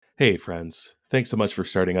Hey, friends. Thanks so much for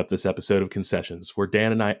starting up this episode of Concessions, where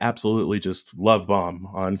Dan and I absolutely just love bomb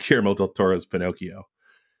on Guillermo del Toro's Pinocchio.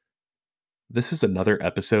 This is another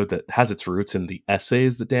episode that has its roots in the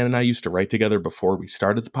essays that Dan and I used to write together before we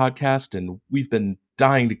started the podcast, and we've been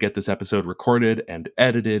dying to get this episode recorded and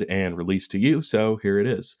edited and released to you, so here it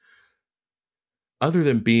is. Other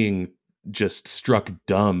than being just struck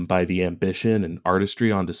dumb by the ambition and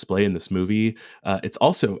artistry on display in this movie, it's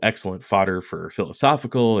also excellent fodder for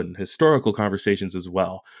philosophical and historical conversations as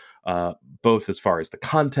well, uh, both as far as the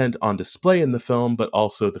content on display in the film, but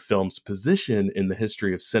also the film's position in the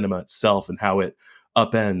history of cinema itself and how it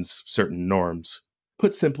upends certain norms.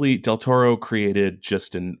 Put simply, Del Toro created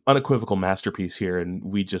just an unequivocal masterpiece here, and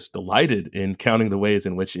we just delighted in counting the ways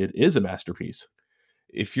in which it is a masterpiece.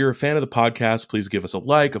 If you're a fan of the podcast, please give us a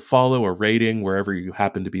like, a follow, a rating wherever you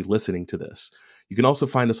happen to be listening to this. You can also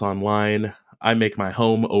find us online. I make my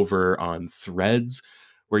home over on Threads,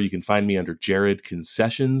 where you can find me under Jared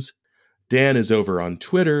Concessions. Dan is over on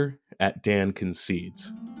Twitter at Dan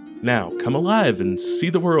Concedes. Now, come alive and see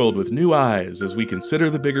the world with new eyes as we consider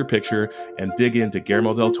the bigger picture and dig into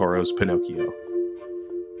Guillermo del Toro's Pinocchio.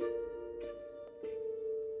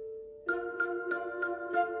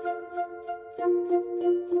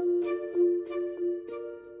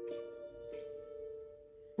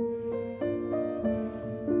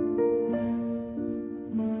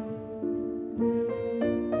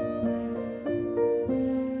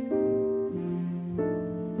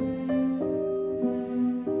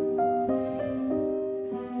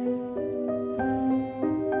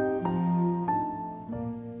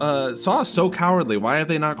 Saw is so cowardly. Why have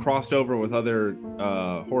they not crossed over with other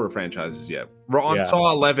horror franchises yet? We're on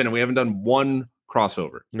Saw 11 and we haven't done one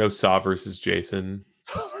crossover. No Saw versus Jason.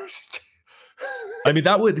 I mean,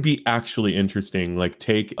 that would be actually interesting. Like,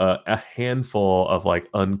 take a handful of like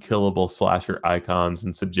unkillable slasher icons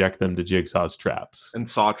and subject them to Jigsaw's traps and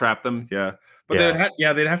Saw trap them. Yeah, but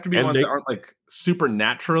they'd have to be ones that aren't like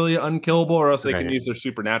supernaturally unkillable, or else they can use their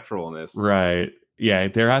supernaturalness. Right. Yeah,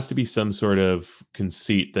 there has to be some sort of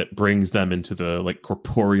conceit that brings them into the like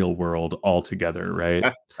corporeal world altogether,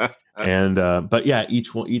 right? And but yeah,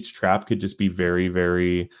 each trap could just be very,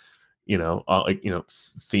 very,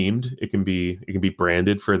 themed. It can be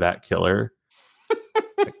branded for that killer.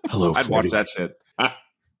 Like, hello, I'd Freddy. watch that shit.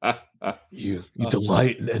 You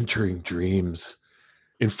delight in entering dreams.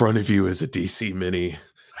 In front of you is a DC Mini.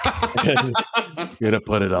 You're gonna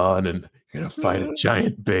put it on and you're gonna fight a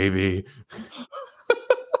giant baby.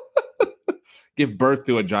 Give birth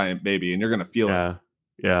to a giant baby, and you're gonna feel it.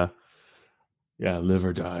 Yeah. Live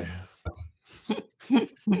or die.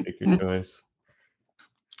 Make your choice.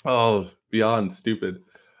 Oh, beyond stupid.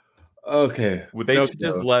 Okay, well, they should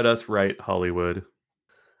just let us write Hollywood.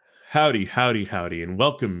 Howdy, and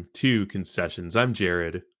welcome to Concessions. I'm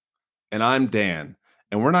Jared, and I'm Dan,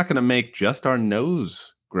 and we're not going to make just our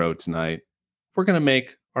nose grow tonight. We're going to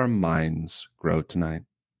make our minds grow tonight.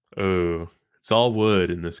 Oh, it's all wood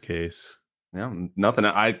in this case. Yeah, nothing.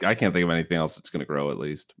 I can't think of anything else that's going to grow. At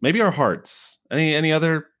least maybe our hearts. Any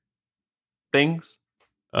other things?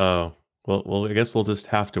 Oh, well, I guess we'll just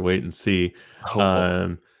have to wait and see.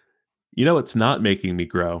 It's not making me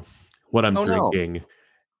grow. What I'm drinking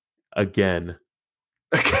again.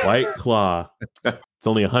 White Claw. It's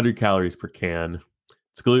only 100 calories per can.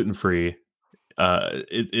 It's gluten-free.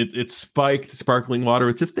 It's spiked sparkling water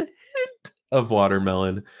with just a hint of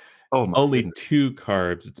watermelon. Only 2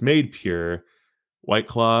 carbs. It's made pure. White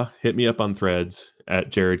Claw, hit me up on Threads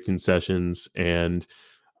at Jared Concessions, and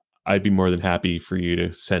I'd be more than happy for you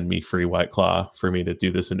to send me free White Claw for me to do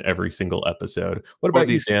this in every single episode. What about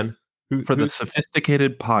you, Dan? For the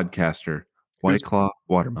sophisticated podcaster, White Claw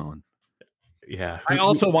watermelon. Yeah. I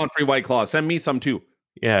also want free White Claw. Send me some too.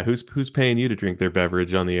 Yeah, who's paying you to drink their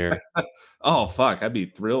beverage on the air? Oh, fuck. I'd be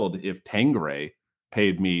thrilled if Tangray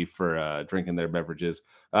paid me for drinking their beverages.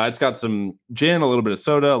 I just got some gin, a little bit of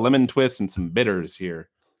soda, lemon twist, and some bitters here.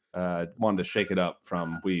 Wanted to shake it up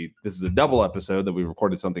this is a double episode that we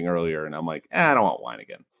recorded something earlier, and I'm like, I don't want wine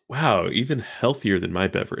again. Wow, even healthier than my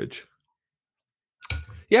beverage.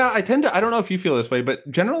 Yeah, I don't know if you feel this way, but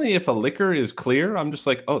generally if a liquor is clear, I'm just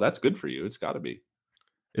like, oh, that's good for you. It's got to be.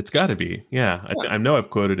 It's got to be. Yeah. I know I've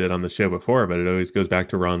quoted it on the show before, but it always goes back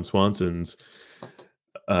to Ron Swanson's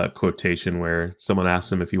quotation where someone asks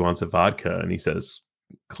him if he wants a vodka, and he says,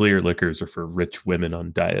 clear liquors are for rich women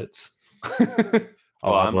on diets.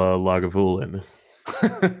 I'm a Lagavulin.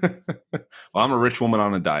 Well, I'm a rich woman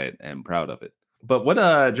on a diet and proud of it. But what,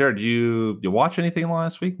 Jared, you watch anything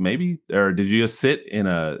last week? Maybe, or did you just sit in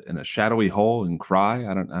a shadowy hole and cry?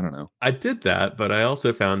 I don't know. I did that, but I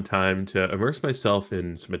also found time to immerse myself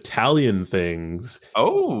in some Italian things.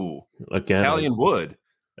 Oh, Again, Italian wood.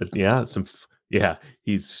 yeah, yeah,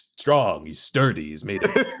 he's strong, he's sturdy, he's made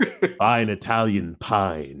of fine Italian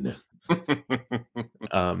pine.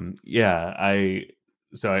 Yeah,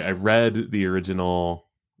 I read the original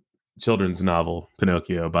children's novel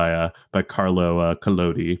Pinocchio by Carlo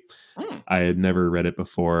Collodi. Mm. I had never read it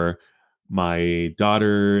before. My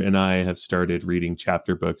daughter and I have started reading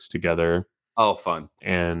chapter books together, Oh, fun.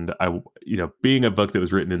 and being a book that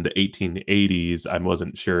was written in the 1880s, I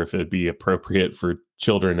wasn't sure if it'd be appropriate for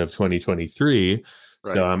children of 2023.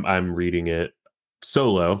 So Right. I'm reading it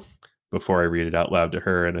solo before I read it out loud to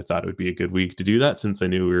her, and I thought it would be a good week to do that since I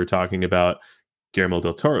knew we were talking about Guillermo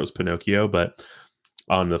del Toro's Pinocchio. But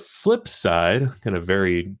on the flip side, kind of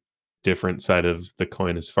very different side of the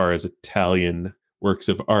coin as far as Italian works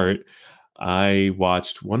of art, I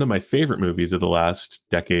watched one of my favorite movies of the last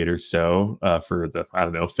decade or so for the, I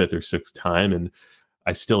don't know, fifth or sixth time. And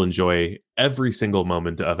I still enjoy every single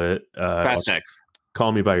moment of it. Fast X.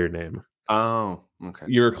 Call Me By Your Name. Oh, okay.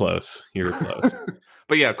 You were close. You were close.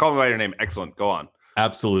 But yeah, Call Me by Your Name. Excellent. Go on.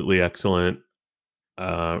 Absolutely excellent.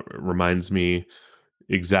 Reminds me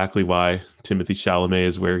exactly why Timothy Chalamet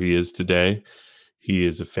is where he is today. He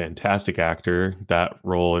is a fantastic actor. That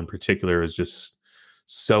role in particular is just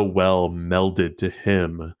so well melded to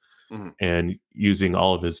him, Mhm. and using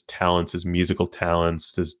all of his talents, his musical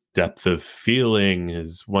talents, his depth of feeling,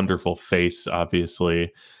 his wonderful face,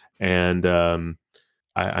 obviously. And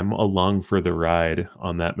I'm along for the ride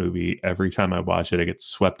on that movie. Every time I watch it, I get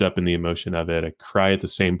swept up in the emotion of it. I cry at the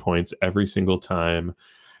same points every single time.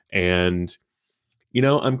 And,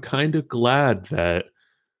 I'm kind of glad that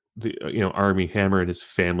Army Hammer and his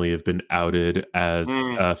family have been outed as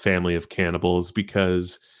Mm, a family of cannibals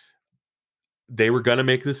because they were going to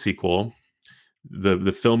make the sequel.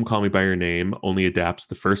 The film Call Me by Your Name only adapts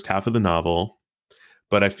the first half of the novel,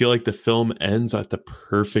 but I feel like the film ends at the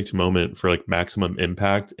perfect moment for like maximum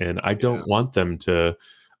impact, and I yeah. don't want them to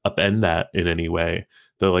upend that in any way.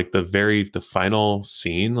 The final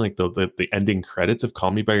scene, like the ending credits of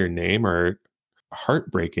Call Me by Your Name are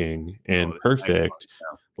heartbreaking Oh, and it's excellent. perfect.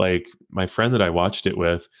 Like my friend that I watched it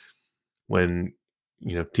with, when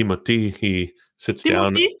Timothy, he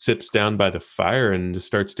Timothy. sits down by the fire and just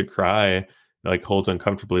starts to cry, like holds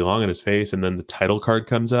uncomfortably long in his face, and then the title card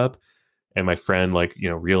comes up, and my friend, like,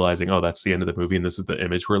 realizing, oh, that's the end of the movie and this is the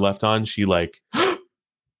image we're left on, she like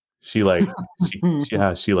she like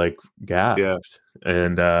she like Yeah. gasped.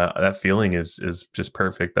 And that feeling is just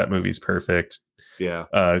perfect. That movie's perfect. Yeah.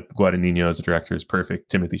 Guadagnino as a director is perfect.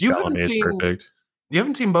 Timothy You haven't Chalamet is seen perfect. you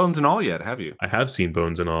haven't seen Bones and All yet, have you? I have seen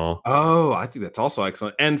Bones and All. Oh, I think that's also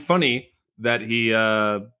excellent. And funny that he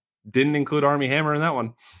didn't include Army Hammer in that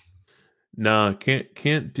one. No,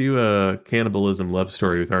 can't do a cannibalism love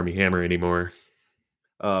story with Army Hammer anymore.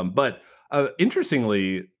 But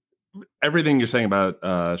interestingly, everything you're saying about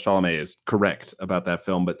Chalamet is correct about that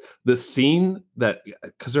film. But the scene that,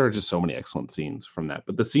 because there are just so many excellent scenes from that,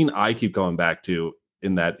 but the scene I keep going back to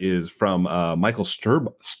in that is from Michael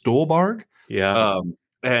Stuhlbarg. Yeah,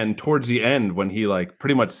 And towards the end, when he like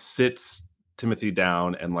pretty much sits Timothy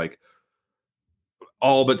down and like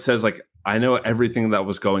all but says like, I know everything that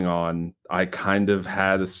was going on. I kind of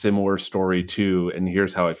had a similar story too, and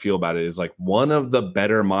here's how I feel about it, is like one of the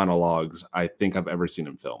better monologues I think I've ever seen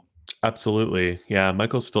in film. absolutely. Yeah,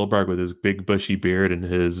 Michael Stuhlbarg with his big bushy beard and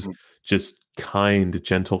his Mhm. just kind,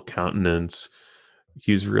 gentle countenance.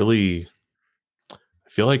 He's really, I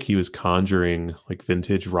feel like he was conjuring like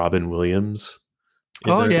vintage Robin Williams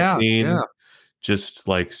in Oh that yeah, scene. yeah. Just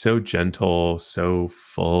like so gentle, so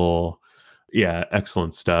full. Yeah,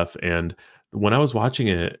 excellent stuff. And when I was watching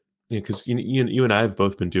it, because you and I have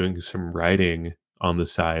both been doing some writing on the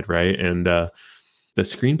side, right? And the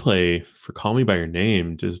screenplay for Call Me by Your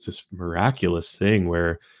Name does this miraculous thing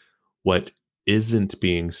where what isn't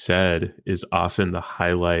being said is often the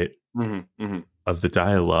highlight Mhm, mhm. of the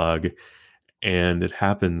dialogue. And it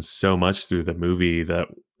happens so much through the movie that,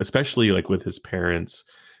 especially like with his parents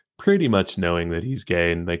pretty much knowing that he's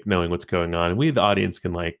gay and like knowing what's going on, and we the audience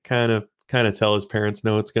can like kind of tell his parents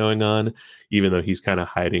know what's going on, even though he's kind of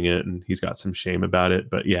hiding it and he's got some shame about it.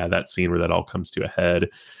 But yeah, that scene where that all comes to a head,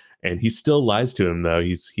 and he still lies to him, though.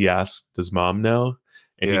 He asks, does mom know?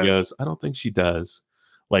 And he Yeah. goes, I don't think she does.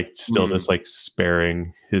 Like, still Mm. just like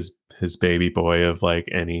sparing his baby boy of like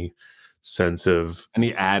any sense of And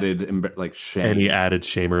he added like any shame. added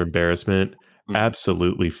shame or embarrassment.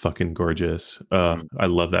 absolutely fucking gorgeous. Mhm. I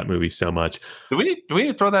love that movie so much. Do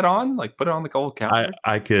we throw that on? Like put it on the gold I calendar?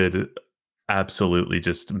 I could absolutely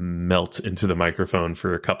just melt into the microphone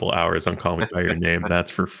for a couple hours on Call Me by Your Name.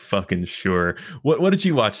 That's for fucking sure. What did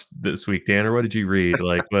you watch this week, Dan, or what did you read?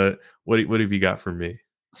 Like what have you got for me?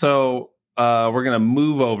 So we're gonna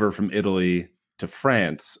move over from Italy to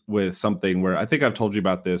France with something where I think I've told you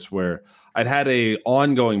about this, where I'd had a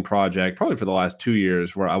ongoing project probably for the last 2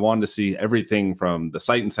 years where I wanted to see everything from the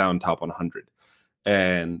Sight and Sound Top 100.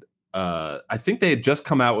 And I think they had just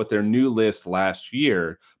come out with their new list last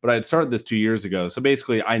year, but I had started this 2 years ago. So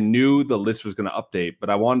basically, I knew the list was going to update, but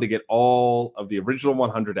I wanted to get all of the original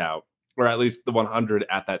 100 out, or at least the 100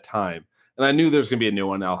 at that time. And I knew there's going to be a new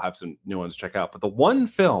one. I'll have some new ones to check out. But the one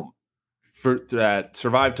film that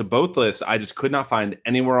survived to both lists, I just could not find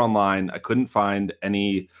anywhere online. I couldn't find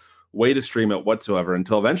any way to stream it whatsoever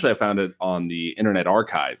until eventually I found it on the Internet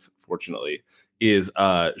Archive. Fortunately, is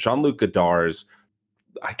Jean-Luc Godard's,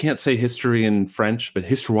 I can't say history in French, but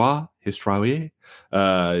histoire.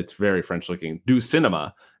 It's very French looking. Du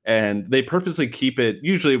cinema, and they purposely keep it.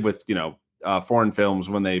 Usually with foreign films,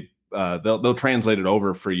 when they'll translate it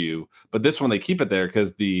over for you, but this one they keep it there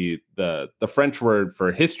because the French word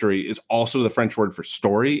for history is also the French word for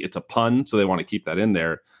story. It's a pun, so they want to keep that in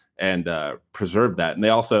there and preserve that. And they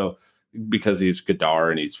also, because he's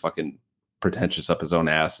Godard and he's fucking pretentious up his own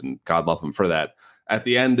ass, and God love him for that, at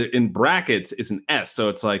the end in brackets is an S. So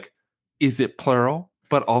it's like, is it plural?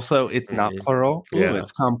 But also it's not Mhm. plural. Ooh, Yeah.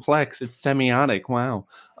 it's complex. It's semiotic. Wow.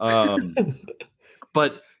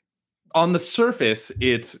 But on the surface,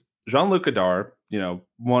 it's Jean-Luc Godard,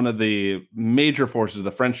 one of the major forces of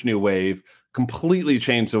the French New Wave, completely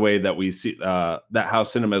changed the way that we see that how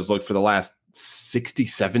cinema has looked for the last 60,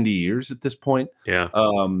 70 years at this point. Yeah.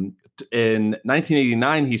 In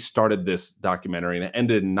 1989, he started this documentary and it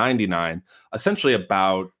ended in 99, essentially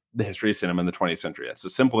about the history of cinema in the 20th century. That's the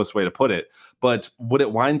simplest way to put it. But what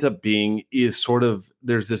it winds up being is sort of,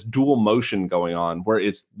 there's this dual motion going on where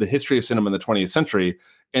it's the history of cinema in the 20th century,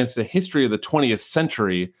 and it's the history of the 20th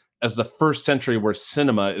century as the first century where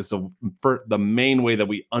cinema is the main way that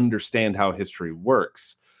we understand how history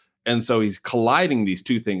works. And so he's colliding these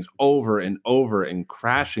two things over and over and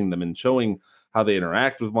crashing them and showing how they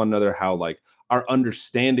interact with one another, how like our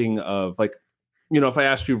understanding of like, if I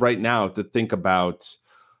asked you right now to think about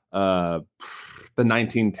uh, the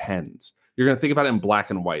 1910s, you're going to think about it in black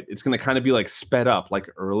and white. It's going to kind of be like sped up, like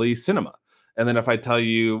early cinema. And then if I tell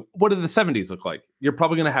you, what did the 70s look like? You're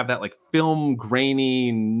probably going to have that like film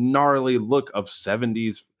grainy, gnarly look of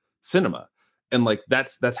 70s cinema. And like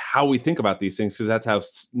that's how we think about these things, because that's how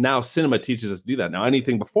now cinema teaches us to do that. Now,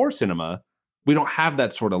 anything before cinema, we don't have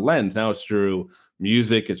that sort of lens. Now it's through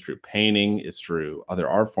music, it's through painting, it's through other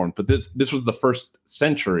art forms. But this was the first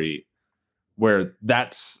century where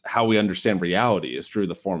that's how we understand reality, is through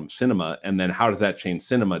the form of cinema. And then how does that change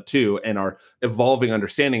cinema too, and our evolving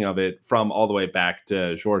understanding of it from all the way back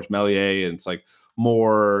to Georges Méliès, and it's like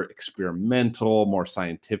more experimental, more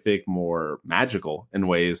scientific, more magical in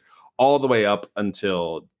ways, all the way up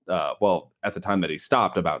until at the time that he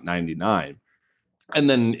stopped, about 99. And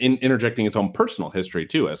then interjecting his own personal history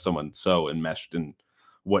too, as someone so enmeshed in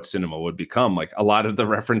what cinema would become. Like a lot of the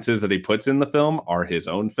references that he puts in the film are his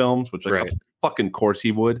own films, which like Right. of fucking course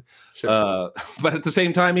he would. Sure. But at the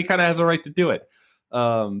same time, he kind of has a right to do it.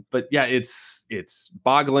 But yeah, it's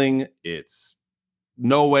boggling. It's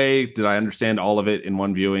no way did I understand all of it in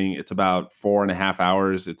one viewing. It's about 4.5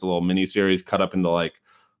 hours. It's a little mini series cut up into like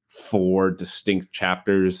 4 distinct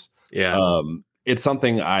chapters. Yeah. It's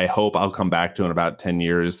something I hope I'll come back to in about 10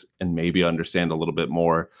 years and maybe understand a little bit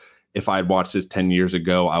more. If I'd watched this 10 years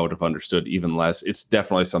ago, I would have understood even less. It's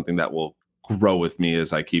definitely something that will grow with me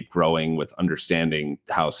as I keep growing with understanding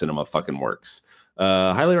how cinema fucking works.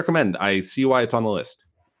 Highly recommend. I see why it's on the list.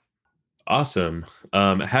 Awesome.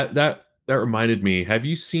 That reminded me. Have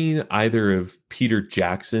you seen either of Peter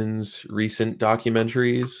Jackson's recent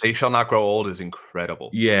documentaries? They Shall Not Grow Old is incredible.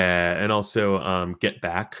 Yeah, and also Get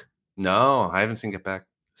Back. No, I haven't seen Get Back.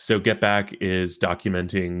 So Get Back is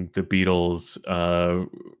documenting the Beatles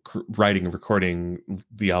writing and recording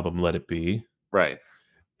the album Let It Be. Right.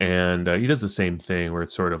 And he does the same thing where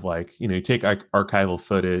it's sort of like, you take archival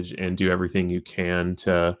footage and do everything you can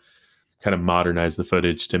to kind of modernize the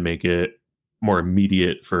footage to make it more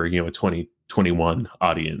immediate for, a 2021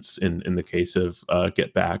 audience in the case of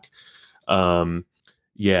Get Back.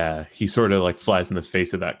 Yeah, he sort of like flies in the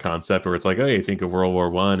face of that concept where it's like, oh, you think of World War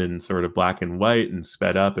One and sort of black and white and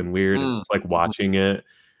sped up and weird. And Mm. it's like watching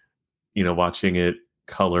it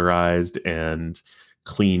colorized and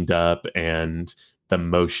cleaned up and the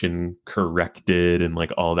motion corrected and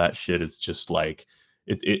like all that shit is just like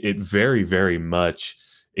it very, very much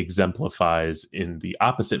exemplifies in the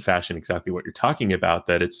opposite fashion exactly what you're talking about,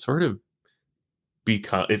 that it's sort of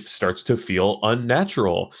become, it starts to feel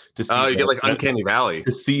unnatural to see Oh, you get like that Uncanny Valley.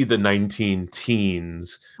 to see the 19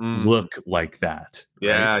 teens Mhm. look like that, right?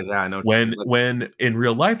 Yeah, yeah, I know what you When mean. Like, in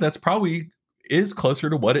real life, that's probably is closer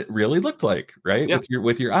to what it really looked like, right? yeah,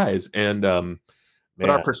 With your eyes. And but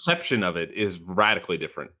our man, perception of it is radically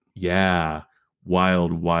different. yeah.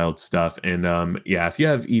 Wild, wild stuff. And yeah, if you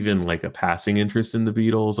have even like a passing interest in the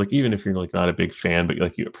Beatles, like even if you're like not a big fan, but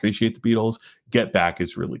like you appreciate the Beatles, Get Back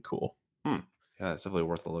is really cool. Hmm. Yeah, it's definitely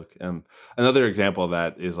worth a look. Another example of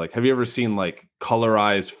that is like, have you ever seen like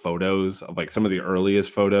colorized photos of like some of the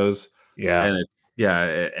earliest photos? Yeah. And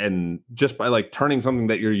yeah, and just by like turning something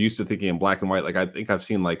that you're used to thinking in black and white, like I think I've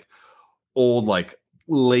seen like old like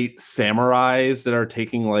late samurais that are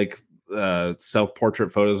taking like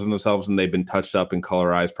self-portrait photos of themselves, and they've been touched up and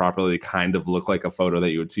colorized properly. They kind of look like a photo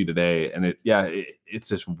that you would see today. And it's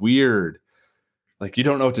just weird. Like you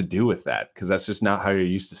don't know what to do with that because that's just not how you're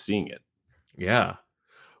used to seeing it. Yeah.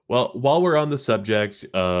 Well, while we're on the subject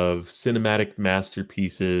of cinematic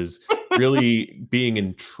masterpieces really being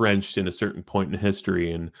entrenched in a certain point in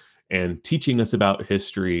history and teaching us about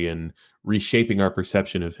history and reshaping our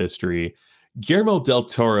perception of history, Guillermo del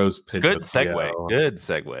Toro's Good segue. Pinocchio. Good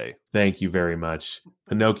segue. Thank you very much.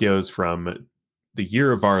 Pinocchio's from the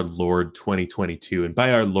year of our Lord 2022. And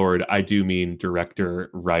by our Lord, I do mean director,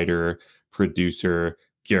 writer, producer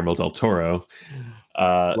Guillermo del Toro.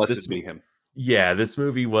 This Blessed be him. Yeah, this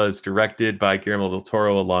movie was directed by Guillermo del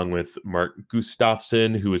Toro along with Mark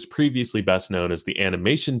Gustafson, who was previously best known as the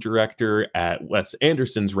animation director at Wes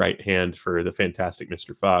Anderson's right hand for The Fantastic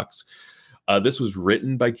Mr. Fox. This was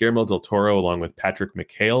written by Guillermo del Toro along with Patrick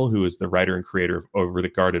McHale, who is the writer and creator of Over the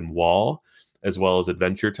Garden Wall, as well as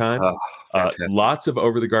Adventure Time. Oh, fantastic. Lots of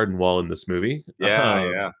Over the Garden Wall in this movie.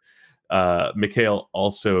 Yeah, yeah. McHale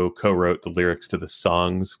also co-wrote the lyrics to the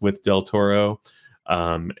songs with Del Toro,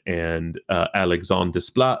 and Alexandre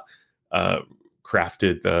Desplat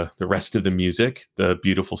crafted the rest of the music, the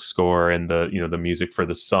beautiful score, and the music for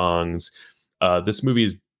the songs. This movie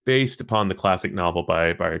is based upon the classic novel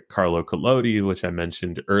by Carlo Collodi, which I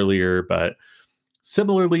mentioned earlier, but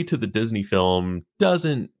similarly to the Disney film,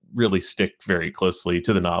 doesn't really stick very closely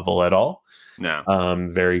to the novel at all. No.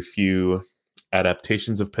 Very few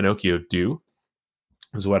adaptations of Pinocchio do,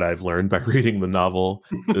 is what I've learned by reading the novel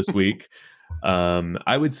this week.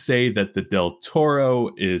 I would say that the Del Toro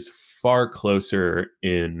is far closer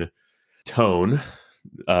in tone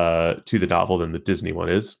to the novel than the Disney one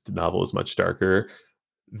is. The novel is much darker.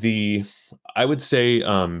 The I would say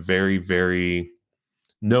very, very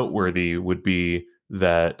noteworthy would be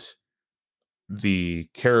that the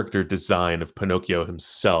character design of Pinocchio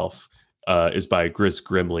himself is by Gris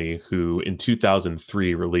Grimley, who in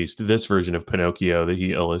 2003 released this version of Pinocchio that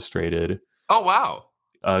he illustrated. Oh, wow.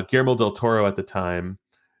 Guillermo del Toro at the time,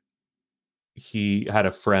 he had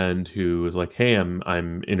a friend who was like, "Hey,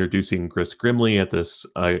 I'm introducing Gris Grimley at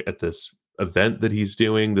this event that he's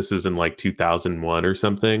doing. This is in like 2001 or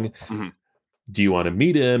something. Mhm. Do you want to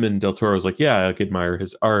meet him?" And Del Toro was like, "Yeah, I admire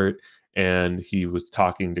his art." And he was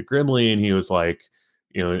talking to Grimley, and he was like,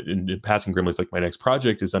 in passing, Grimley's like, "My next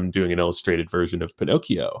project is I'm doing an illustrated version of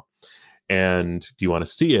Pinocchio. And do you want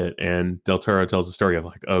to see it?" And Del Toro tells the story of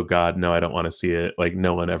like, "Oh God, no, I don't want to see it. Like,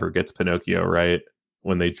 no one ever gets Pinocchio right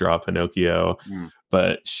when they draw Pinocchio, Mm.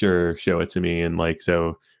 but sure, show it to me." And like,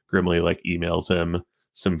 so Grimley like emails him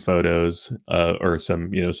some photos or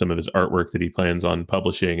some of his artwork that he plans on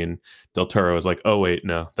publishing, and Del Toro is like, "Oh wait,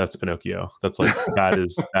 no, that's Pinocchio. That's like that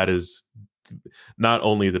is not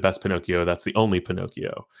only the best Pinocchio, that's the only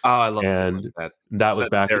Pinocchio." Oh, I love shit like And that. that Just was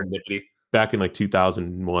that serendipity. back in like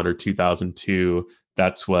 2001 or 2002.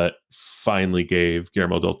 That's what finally gave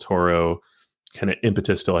Guillermo del Toro kind of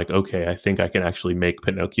impetus to like, okay, I think I can actually make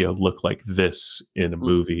Pinocchio look like this in a Mm,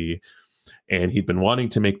 movie. And he'd been wanting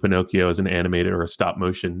to make Pinocchio as an animated or a stop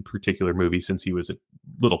motion particular movie since he was a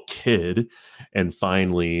little kid. And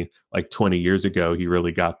finally, like 20 years ago, he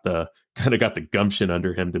really got the gumption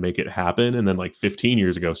under him to make it happen. And then like 15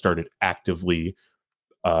 years ago, started actively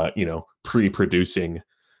pre-producing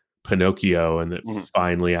Pinocchio. And that mhm,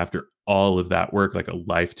 finally, after all of that work, like a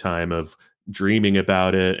lifetime of dreaming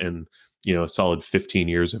about it and a solid 15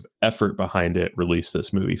 years of effort behind it, released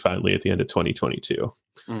this movie finally at the end of 2022.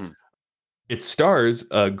 mhm. It stars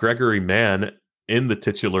Gregory Mann in the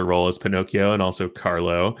titular role as Pinocchio and also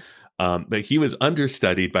Carlo. But he was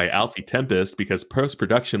understudied by Alfie Tempest because post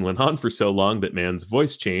production went on for so long that Mann's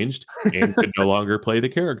voice changed and could no longer play the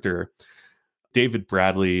character. David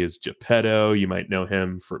Bradley is Geppetto. You might know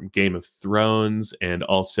him from Game of Thrones, and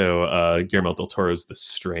also Guillermo del Toro's The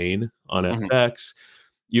Strain on Mhm. FX.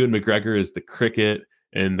 Ewan McGregor is the Cricket,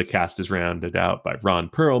 and the cast is rounded out by Ron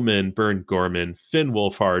Perlman, Bern Gorman, Finn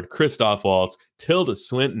Wolfhard, Christoph Waltz, Tilda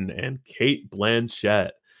Swinton, and Kate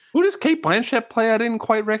Blanchett. Who does Kate Blanchett play? I didn't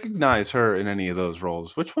quite recognize her in any of those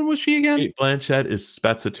roles. Which one was she again? Kate Blanchett is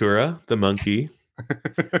Spezzatura, the monkey.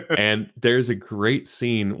 And there's a great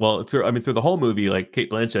scene. Well, through the whole movie, like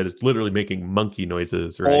Kate Blanchett is literally making monkey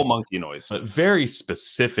noises, Full right? monkey noise. But very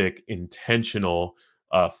specific, intentional,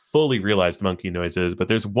 fully realized monkey noises. But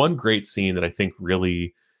there's one great scene that I think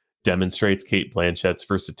really demonstrates Kate Blanchett's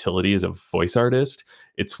versatility as a voice artist.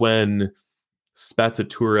 It's when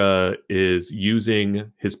Spazzatura is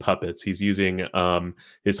using his puppets. He's using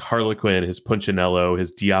his Harlequin, his Punchinello,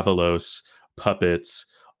 his Diavolos puppets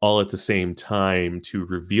all at the same time to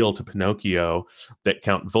reveal to Pinocchio that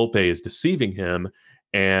Count Volpe is deceiving him.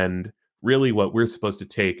 And really, what we're supposed to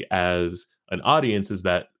take as an audience is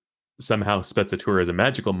that somehow Spezzatura is a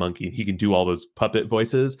magical monkey. He can do all those puppet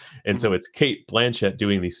voices. And Mhm. so it's Kate Blanchett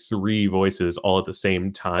doing these three voices all at the same As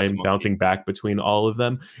a time, monkey. bouncing back between all of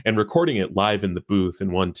them and recording it live in the booth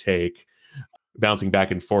in one take, bouncing back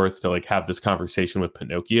and forth to like have this conversation with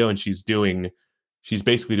Pinocchio. And she's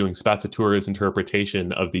basically doing Spazzatura's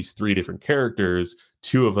interpretation of these three different characters,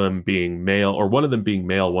 two of them being male, or one of them being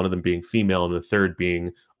male, one of them being female, and the third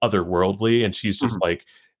being otherworldly. And she's just Mhm. like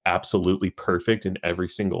absolutely perfect in every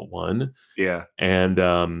single one. Yeah. And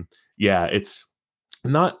yeah, it's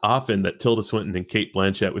not often that Tilda Swinton and Kate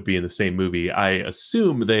Blanchett would be in the same movie. I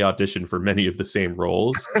assume they auditioned for many of the same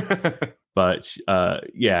roles, but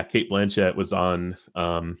yeah, Kate Blanchett was on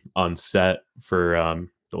set for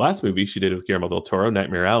the last movie she did with Guillermo del Toro,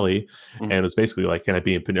 Nightmare Alley, and Mhm. it was basically like, "Can I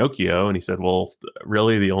be in Pinocchio?" And he said, "Well,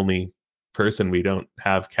 really, the only person we don't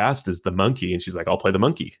have cast is the monkey." And she's like, "I'll play the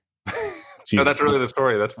monkey." No, She's that's really the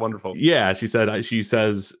story. That's wonderful. Yeah, she said. She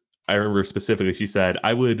says, I remember specifically. She said,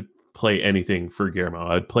 "I would play anything for Guillermo.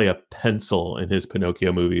 I'd play a pencil in his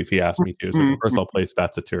Pinocchio movie if he asked me to." It's like, of course, I'll play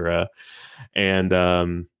Spazzatura. And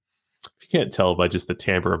if you can't tell by just the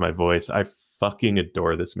timbre of my voice, I fucking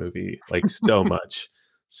adore this movie like so much,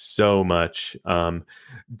 so much.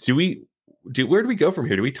 Do we? Where do we go from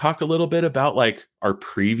here? Do we talk a little bit about like our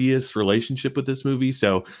previous relationship with this movie?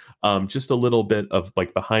 So, just a little bit of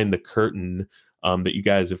like behind the curtain that you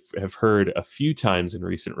guys have heard a few times in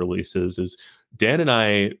recent releases is Dan and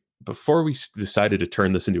I, before we decided to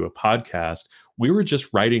turn this into a podcast, we were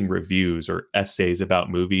just writing reviews or essays about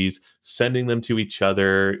movies, sending them to each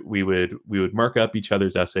other. We would mark up each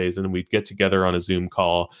other's essays, and then we'd get together on a Zoom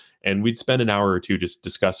call, and we'd spend an hour or two just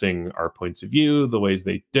discussing our points of view, the ways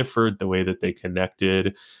they differed, the way that they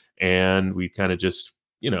connected, and we kind of just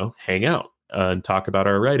hang out and talk about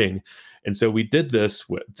our writing. And so we did this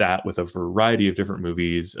with a variety of different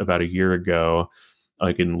movies about a year ago,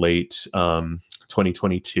 like in late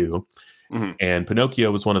 2022. Mhm. And Pinocchio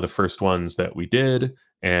was one of the first ones that we did.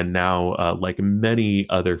 And now, like many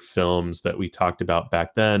other films that we talked about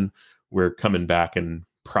back then, we're coming back and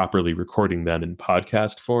properly recording them in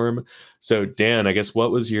podcast form. So, Dan, I guess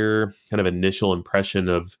what was your kind of initial impression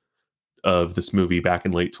of this movie back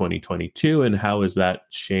in late 2022, and how has that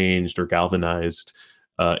changed or galvanized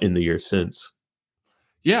in the years since?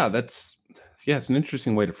 Yeah, it's an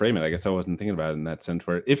interesting way to frame it. I guess I wasn't thinking about it in that sense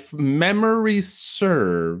where if memory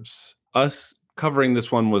serves, us covering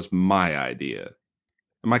this one was my idea.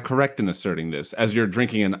 Am I correct in asserting this? As you're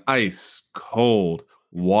drinking an ice cold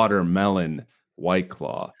watermelon White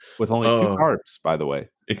Claw with only 2 Oh, carbs, by the way.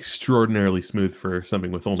 extraordinarily smooth for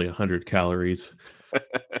something with only 100 calories.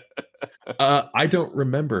 I don't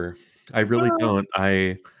remember. I really don't.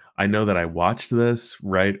 I know that I watched this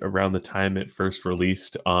right around the time it first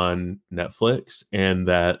released on Netflix, and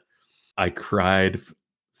that I cried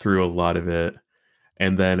through a lot of it.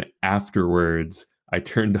 And then afterwards, I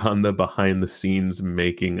turned on the behind the scenes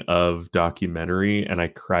making of documentary, and I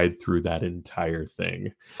cried through that entire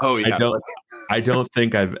thing. Oh, I yeah, don't like I don't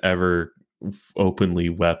think I've ever openly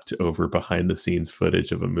wept over behind the scenes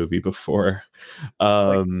footage of a movie before. like,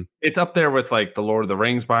 Um, it's up there with, like, the Lord of the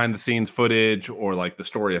Rings behind the scenes footage or, like, the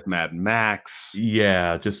story of Mad Max.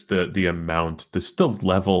 yeah, just the amount, the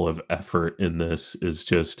level of effort in this is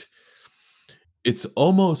just, it's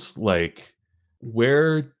almost like,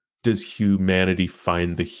 where does humanity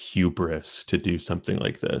find the hubris to do something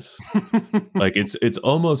like this? Like it's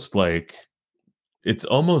almost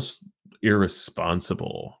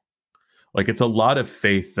irresponsible. Like it's a lot of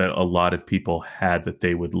faith that a lot of people had that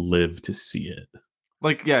they would live to see it.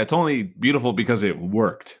 Like, yeah, it's only beautiful because it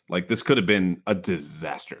worked. Like, this could have been a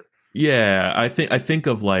disaster. Yeah, I think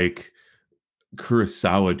of like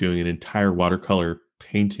Kurosawa doing an entire watercolor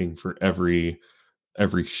painting for every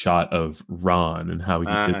shot of Ron, and how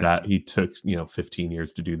he did that. He took 15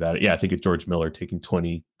 years to do that. Yeah, I think it's George Miller taking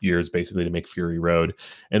 20 years basically to make Fury Road,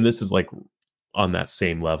 and this is like on that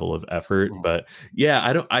same level of effort. But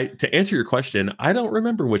yeah, I to answer your question, I don't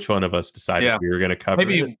remember which one of us decided Yeah, we were going to cover it.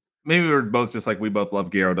 maybe we were both just like, we both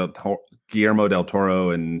love Guillermo del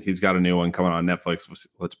Toro, and he's got a new one coming on Netflix.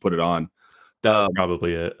 Let's put it on. That was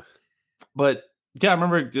probably it. But yeah, I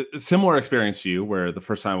remember a similar experience to you, where the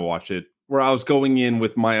first time I watched it, where I was going in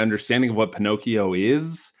with my understanding of what Pinocchio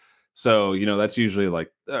is. So, that's usually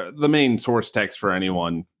like the main source text for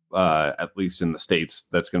anyone, at least in the States,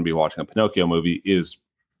 that's going to be watching a Pinocchio movie is,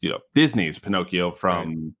 Disney's Pinocchio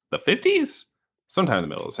from the 50s, sometime in the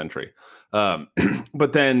middle of the century.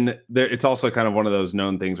 But then it's also kind of one of those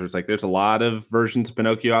known things where it's like there's a lot of versions of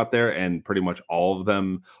Pinocchio out there, and pretty much all of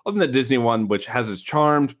them, other than the Disney one, which has its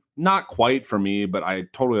charms, not quite for me, but I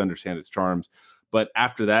totally understand its charms. But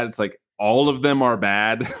after that, it's like all of them are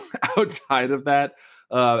bad outside of that.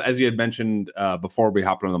 As you had mentioned before we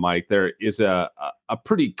hopped on the mic, there is a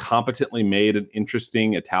pretty competently made and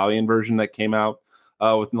interesting Italian version that came out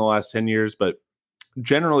within the last 10 years. But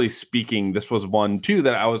generally speaking, this was one too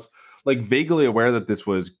that I was like vaguely aware that this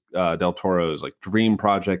was Del Toro's like dream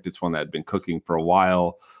project. It's one that had been cooking for a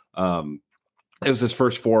while. It was his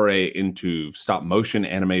first foray into stop motion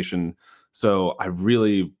animation. So I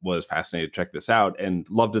really was fascinated to check this out and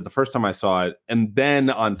loved it the first time I saw it. And then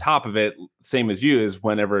on top of it, same as you, is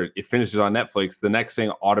whenever it finishes on Netflix, the next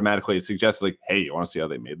thing automatically suggests like, hey, you want to see how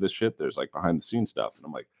they made this shit? There's like behind the scenes stuff. And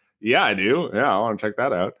I'm like, yeah, I do. Yeah, I want to check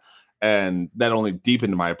that out. And that only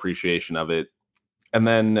deepened my appreciation of it. And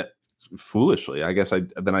then foolishly, I guess I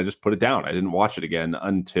just put it down. I didn't watch it again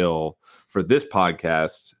until for this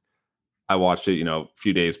podcast. I watched it, a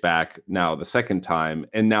few days back now the second time.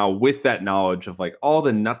 And now with that knowledge of like all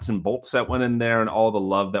the nuts and bolts that went in there and all the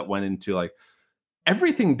love that went into like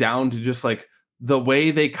everything, down to just like the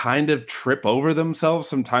way they kind of trip over themselves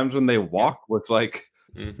sometimes when they walk, was like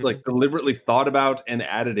deliberately thought about and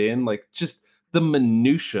added in, like just the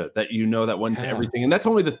minutia that that went to everything. And that's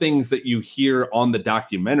only the things that you hear on the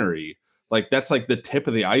documentary. Like that's like the tip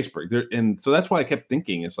of the iceberg there. And so that's why I kept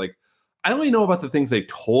thinking, it's like I only know about the things they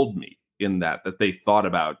told me in that they thought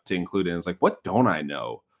about to include in. It's like, what don't I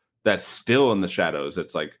know that's still in the shadows?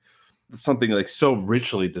 It's like something like so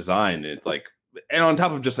richly designed. It's like, and on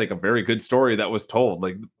top of just like a very good story that was told,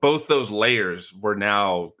 like both those layers were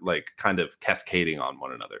now like kind of cascading on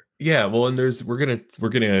one another. Yeah, well, and we're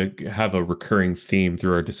gonna have a recurring theme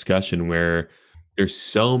through our discussion where there's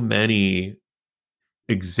so many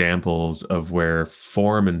examples of where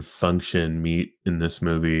form and function meet in this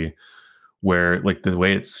movie, where like the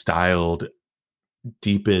way it's styled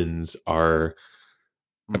deepens our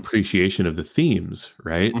appreciation of the themes,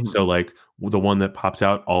 right? Mhm. So like the one that pops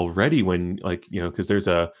out already when like, because there's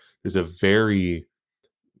a very,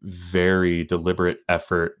 very deliberate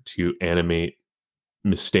effort to animate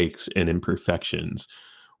mistakes and imperfections,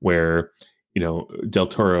 where Del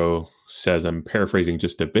Toro says, I'm paraphrasing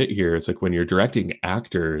just a bit here, it's like when you're directing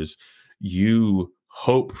actors, you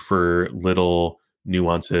hope for little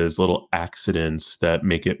nuances, little accidents that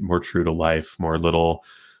make it more true to life, more little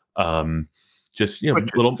just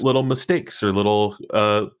little mistakes or little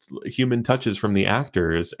human touches from the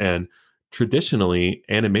actors. And traditionally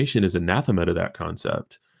animation is anathema to that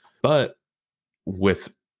concept, but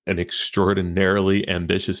with an extraordinarily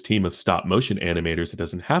ambitious team of stop motion animators, it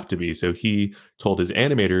doesn't have to be. So he told his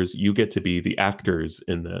animators, you get to be the actors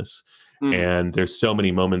in this. Mhm. And there's so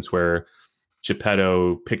many moments where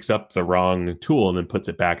Geppetto picks up the wrong tool and then puts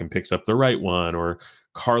it back and picks up the right one, or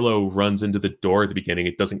Carlo runs into the door at the beginning,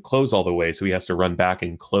 it doesn't close all the way, so he has to run back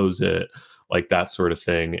and close it, like that sort of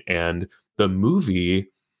thing. And the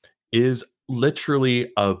movie is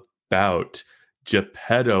literally about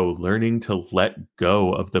Geppetto learning to let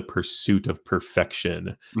go of the pursuit of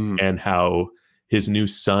perfection, Mhm. and how his new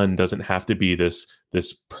son doesn't have to be this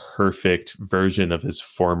perfect version of his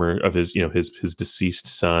deceased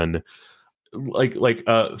son.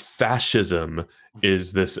 Fascism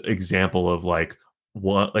is this example of like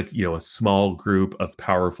one, like a small group of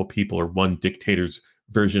powerful people, or one dictator's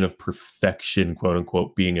version of perfection, quote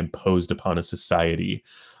unquote, being imposed upon a society.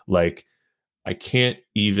 Like, I can't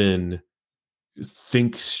even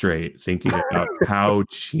think straight thinking about how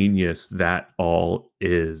genius that all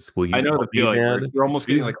is. Will I you know help the me, feeling where man? you're almost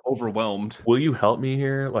getting like overwhelmed. Will you help me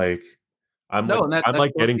here? Like, No, and I'm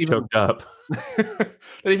like that getting even choked up. that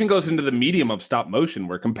even goes into the medium of stop motion,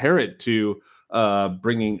 where compare it to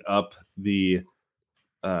bringing up the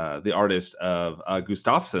artist of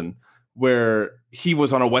Gustafsson, where he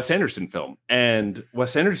was on a Wes Anderson film. And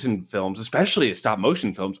Wes Anderson films, especially his stop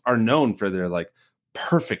motion films, are known for their like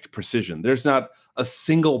perfect precision. There's not a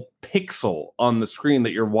single pixel on the screen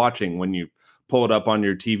that you're watching when you pull it up on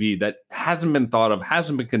your TV that hasn't been thought of,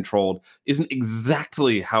 hasn't been controlled, isn't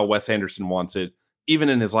exactly how Wes Anderson wants it, even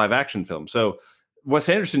in his live action film. So Wes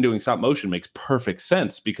Anderson doing stop motion makes perfect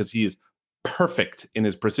sense because he's perfect in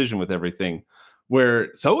his precision with everything.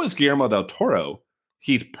 Where so is Guillermo del Toro.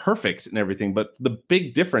 He's perfect in everything, but the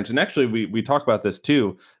big difference, and actually we talk about this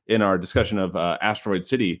too in our discussion of Asteroid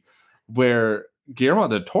City, where Guillermo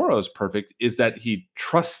del Toro is perfect, is that he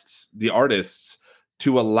trusts the artists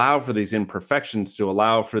to allow for these imperfections, to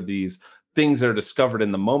allow for these things that are discovered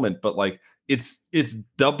in the moment. But like it's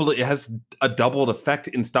double, it has a doubled effect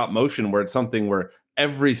in stop motion where it's something where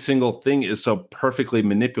every single thing is so perfectly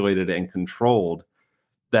manipulated and controlled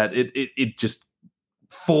that it just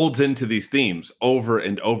folds into these themes over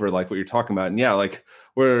and over, like what you're talking about. And yeah, like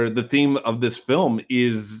where the theme of this film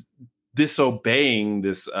is disobeying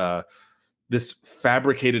this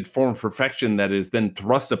fabricated form of perfection that is then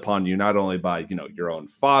thrust upon you not only by your own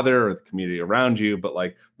father or the community around you, but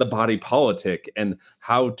like the body politic and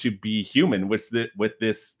how to be human with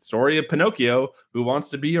this story of Pinocchio who wants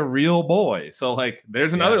to be a real boy. So like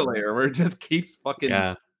there's Yeah. another layer where it just keeps fucking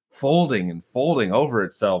Yeah. folding and folding over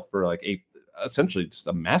itself for like a essentially just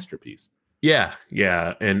a masterpiece. Yeah,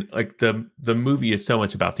 yeah, and like the movie is so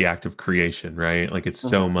much about the act of creation, right? Like it's Mhm.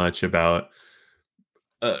 so much about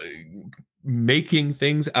uh, making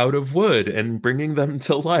things out of wood and bringing them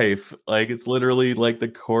to life. Like it's literally like the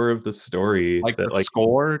core of the story Like that the like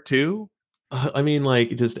score too. I mean like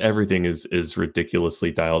just everything is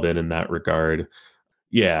ridiculously dialed in that regard.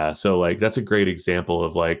 Yeah, so like that's a great example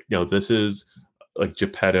of like, this is like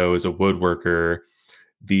Geppetto is a woodworker.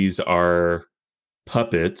 These are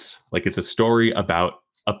puppets. Like it's a story about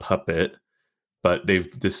a puppet, but they've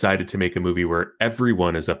decided to make a movie where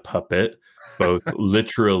everyone is a puppet, both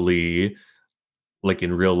literally, like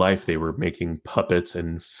in real life, they were making puppets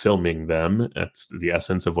and filming them. That's the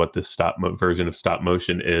essence of what this version of stop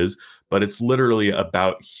motion is. But it's literally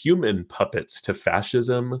about human puppets to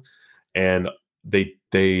fascism, and they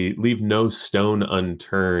leave no stone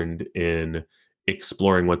unturned in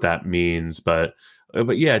exploring what that means. But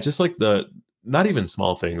yeah, just like the not even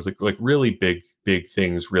small things, like really big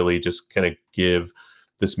things, really just kind of give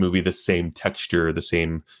this movie the same texture, the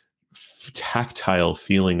same tactile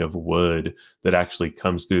feeling of wood that actually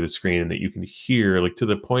comes through the screen and that you can hear, like to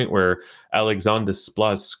the point where Alexander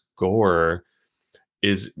Desplat's score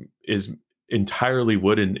is entirely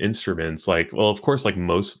wooden instruments. Like, well, of course, like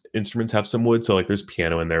most instruments have some wood, so like there's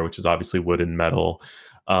piano in there, which is obviously wood and metal.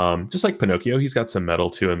 Just like Pinocchio, he's got some metal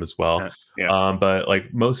to him as well. Yeah. But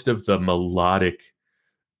like most of the melodic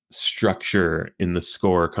structure in the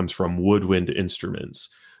score comes from woodwind instruments.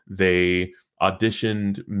 They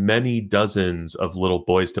auditioned many dozens of little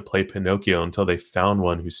boys to play Pinocchio until they found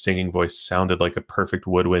one whose singing voice sounded like a perfect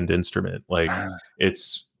woodwind instrument. Like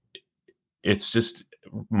it's it's just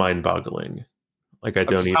mind-boggling. Like I Of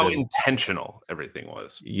don't just how even. intentional everything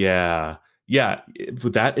was. Yeah. Yeah,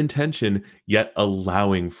 with that intention, yet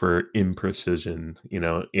allowing for imprecision,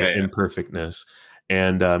 Yeah, yeah. imperfectness.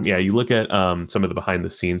 And yeah, you look at some of the behind the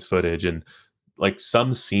scenes footage, and like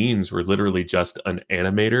some scenes were literally just an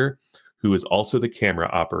animator who is also the camera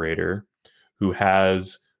operator, who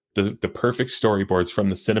has the perfect storyboards from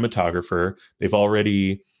the cinematographer. They've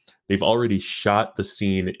already shot the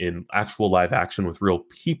scene in actual live action with real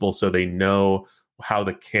people, so they know how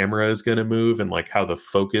the camera is going to move and like how the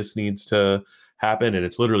focus needs to happen. And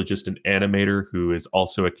it's literally just an animator who is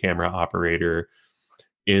also a camera operator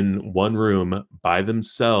in one room by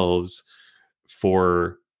themselves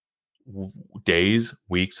for days,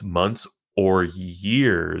 weeks, months, or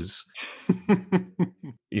years,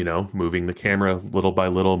 moving the camera little by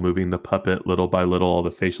little, moving the puppet little by little, all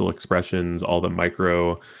the facial expressions, all the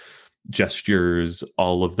micro gestures,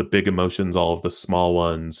 all of the big emotions, all of the small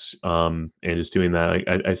ones, and just doing that.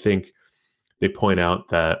 I think they point out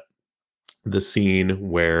that the scene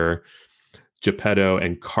where Geppetto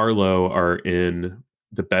and Carlo are in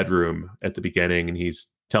the bedroom at the beginning, and he's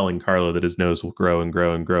telling Carlo that his nose will grow and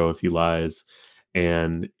grow and grow if he lies.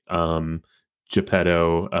 And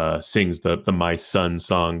Geppetto sings the "My Son"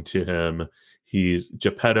 song to him.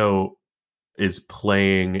 Geppetto is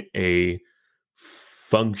playing a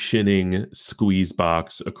functioning squeeze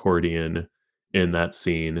box accordion in that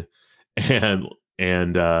scene, and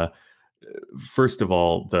and first of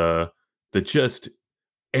all, the just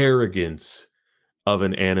arrogance of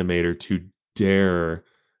an animator to dare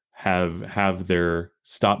have their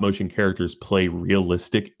stop motion characters play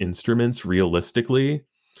realistic instruments realistically.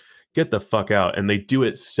 get the fuck out. And they do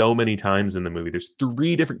it so many times in the movie. There's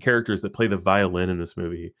 3 different characters that play the violin in this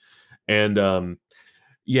movie. And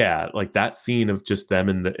yeah, like that scene of just them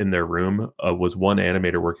in their room was one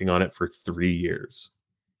animator working on it for 3 years.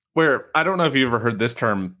 Where I don't know if you ever heard this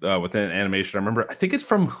term within animation. I remember, I think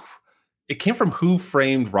it came from Who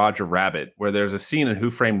Framed Roger Rabbit, where there's a scene in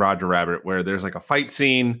Who Framed Roger Rabbit where there's like a fight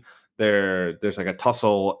scene, there's like a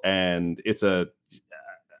tussle, and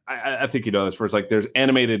I think you know this, where it's like there's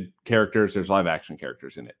animated characters, there's live action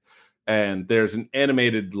characters in it, and there's an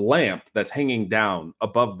animated lamp that's hanging down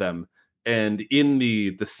above them. And in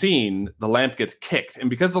the scene, the lamp gets kicked, and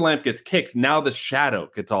because the lamp gets kicked, now the shadow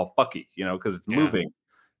gets all fucky, because it's Yeah. moving,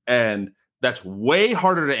 and that's way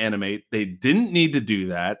harder to animate. They didn't need to do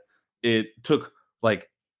that. It took like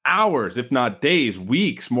hours, if not days,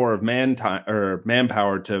 weeks more of man time or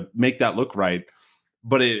manpower to make that look right.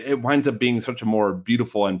 But it winds up being such a more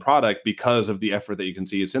beautiful end product because of the effort that you can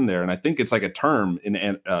see is in there. And I think it's like a term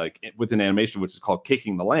within animation, which is called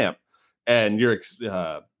kicking the lamp. And you're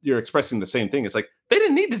expressing the same thing. It's like they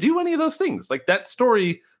didn't need to do any of those things. Like that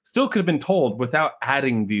story still could have been told without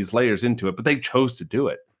adding these layers into it, but they chose to do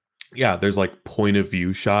it. Yeah, there's like point of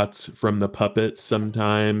view shots from the puppets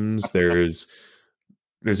sometimes. There's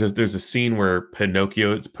a scene where it's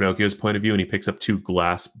Pinocchio's point of view, and he picks up 2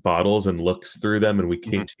 glass bottles and looks through them, and we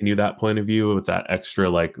Mhm. continue that point of view with that extra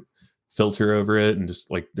like filter over it, and just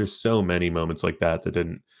like there's so many moments like that they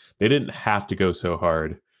didn't have to go so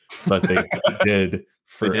hard, but they did They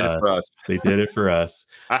for did it for us. us. They did it for us.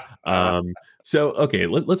 So okay,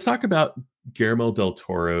 let's talk about Guillermo del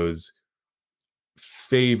Toro's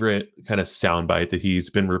favorite kind of soundbite that he's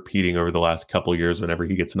been repeating over the last couple years whenever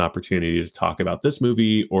he gets an opportunity to talk about this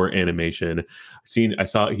movie or animation. I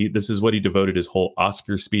saw this is what he devoted his whole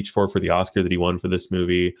Oscar speech for the Oscar that he won for this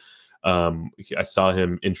movie. I saw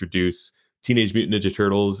him introduce Teenage Mutant Ninja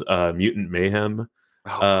Turtles Mutant Mayhem.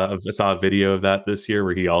 Oh, I saw a video of that this year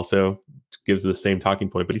where he also gives the same talking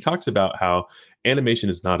point, but he talks about how animation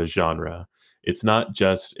is not a genre. It's not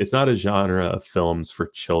a genre of films for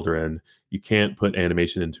children. You can't put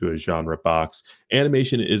animation into a genre box.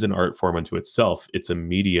 Animation is an art form unto itself. It's a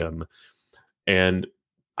medium. And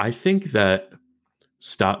I think that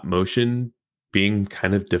stop motion being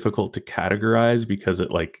kind of difficult to categorize because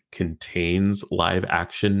it like contains live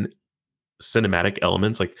action cinematic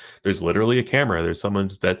elements. Like there's literally a camera, there's someone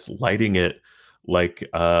that's lighting it like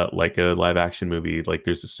a live action movie. Like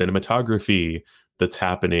there's a cinematography that's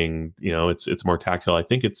happening, it's more tactile. I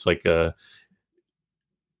think it's like a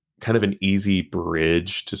kind of an easy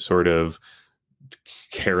bridge to sort of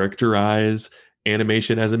characterize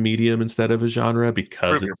animation as a medium instead of a genre,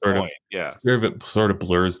 because prove it your point. Yeah. sort of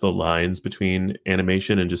blurs the lines between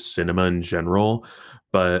animation and just cinema in general.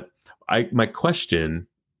 But my question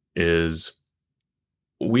is,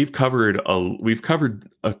 we've covered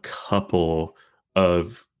a couple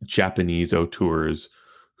of Japanese auteurs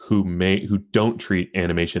who don't treat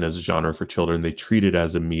animation as a genre for children. They treat it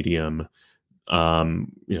as a medium.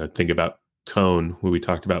 Think about Cone, who we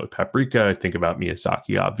talked about with Paprika. Think about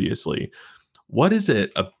Miyazaki, obviously. What is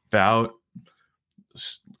it about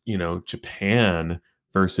Japan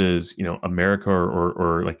versus America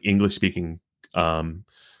or like English speaking um,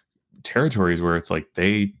 territories where it's like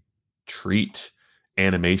they treat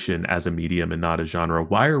animation as a medium and not a genre?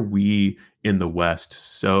 Why are we in the West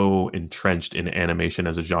so entrenched in animation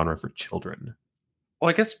as a genre for children? Well,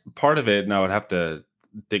 I guess part of it, and I would have to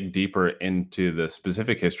dig deeper into the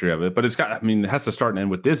specific history of it, but it has to start and end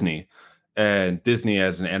with Disney. And Disney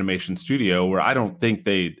as an animation studio, where I don't think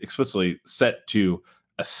they explicitly set to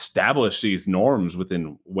establish these norms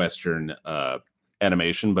within Western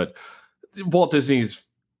animation, but Walt Disney's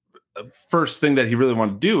first thing that he really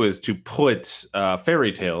wanted to do is to put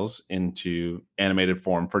fairy tales into animated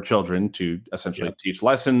form for children to essentially Yep. teach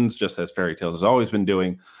lessons, just as fairy tales has always been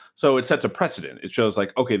doing. So it sets a precedent. It shows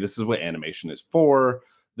like, okay, this is what animation is for.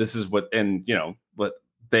 This is what, and but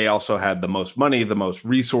they also had the most money, the most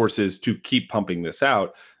resources to keep pumping this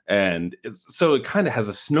out. And so it kind of has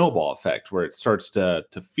a snowball effect where it starts to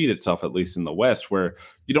feed itself, at least in the West, where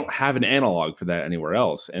you don't have an analog for that anywhere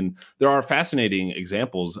else. And there are fascinating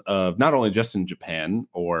examples of not only just in Japan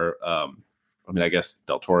or I guess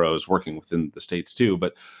Del Toro is working within the States too,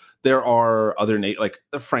 but there are other like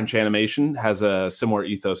the French animation has a similar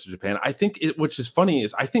ethos to Japan. I think which is funny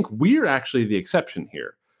is I think we're actually the exception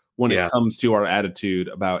here when it Yeah. comes to our attitude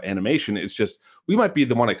about animation. It's just we might be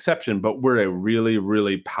the one exception, but we're a really,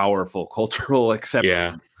 really powerful cultural Yeah.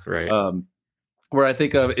 exception. Right. Um, where I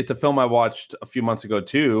think of it's a film I watched a few months ago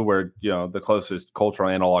too, where the closest cultural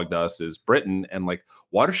analog to us is Britain, and like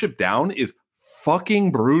Watership Down is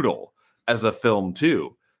fucking brutal as a film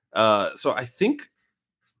too. So I think,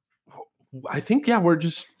 yeah, we're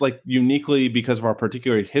just like uniquely, because of our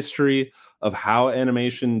particular history of how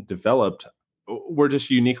animation developed, we're just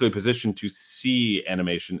uniquely positioned to see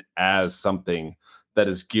animation as something that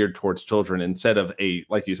is geared towards children instead of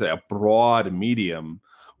like you said, a broad medium.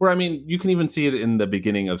 Where, I mean, you can even see it in the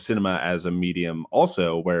beginning of cinema as a medium,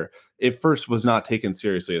 also, where it first was not taken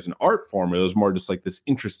seriously as an art form. It was more just like this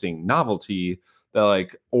interesting novelty that,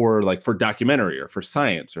 like, or like for documentary or for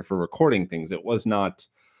science or for recording things. It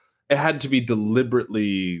had to be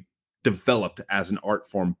deliberately developed as an art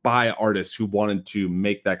form by artists who wanted to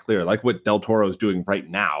make that clear, like what Del Toro is doing right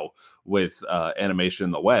now with animation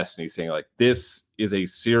in the West. And he's saying, like, this is a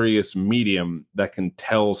serious medium that can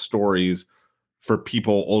tell stories for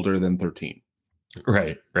people older than 13.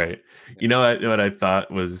 Right, right. Yeah. You know what I thought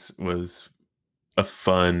was a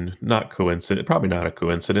fun, not coincidence, probably not a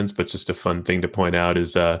coincidence, but just a fun thing to point out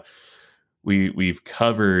is we've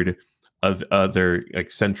covered of other like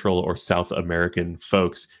Central or South American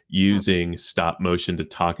folks Hmm. using stop motion to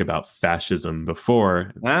talk about fascism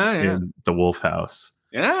before Yeah. in the Wolf House.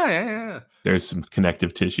 Yeah, yeah, yeah. There's some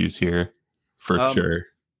connective tissues here for Um, sure.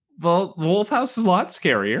 well, the Wolf House is a lot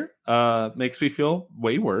scarier. Makes me feel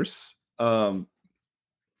way worse.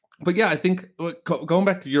 But yeah, I think going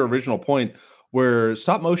back to your original point, where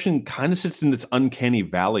stop motion kind of sits in this uncanny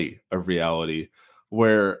valley of reality,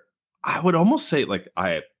 where I would almost say, like,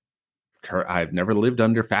 I've never lived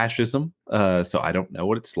under fascism, so I don't know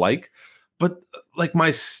what it's like. But like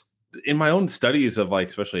in my own studies of, like,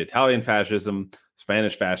 especially Italian fascism,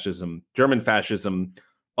 Spanish fascism, German fascism,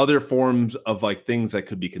 other forms of like things that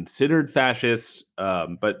could be considered fascist,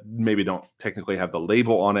 but maybe don't technically have the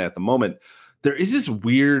label on it at the moment. There is this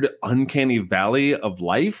weird, uncanny valley of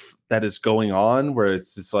life that is going on, where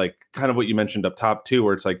it's just like kind of what you mentioned up top too,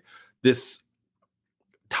 where it's like this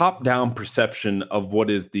top-down perception of what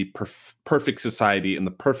is the perfect society and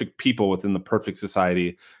the perfect people within the perfect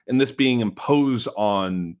society, and this being imposed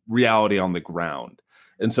on reality on the ground.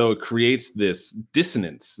 And so it creates this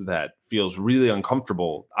dissonance that feels really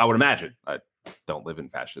uncomfortable. I would imagine. I don't live in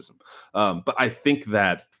fascism, but I think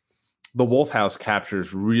that the Wolf House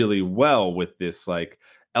captures really well with this, like,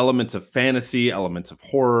 elements of fantasy, elements of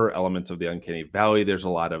horror, elements of the uncanny valley. There's a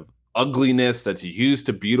lot of ugliness that's used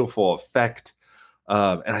to beautiful effect,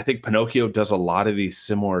 and I think Pinocchio does a lot of these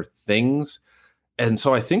similar things. And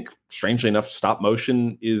so I think, strangely enough, stop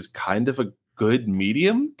motion is kind of a good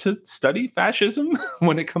medium to study fascism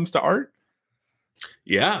when it comes to art.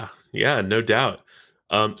 Yeah, yeah, no doubt.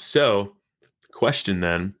 So question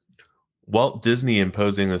then, Walt Disney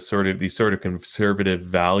imposing these sort of conservative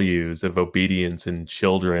values of obedience in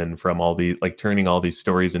children from all these like turning all these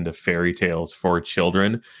stories into fairy tales for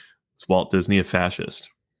children. Is Walt Disney a fascist?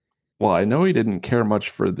 Well, I know he didn't care much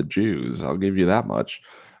for the Jews. I'll give you that much.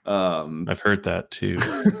 Um, I've heard that too.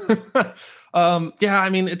 yeah, I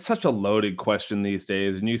mean, it's such a loaded question these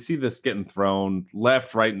days, and you see this getting thrown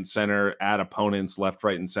left, right, and center at opponents, left,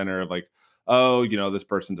 right, and center of, like, oh, this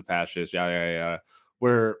person's a fascist, yeah, yeah, yeah.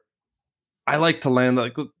 Where I like to land,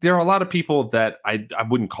 like, look, there are a lot of people that I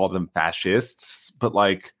wouldn't call them fascists, but,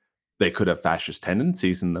 like, they could have fascist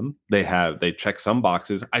tendencies in them. They check some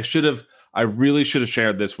boxes. I really should have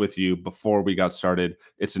shared this with you before we got started.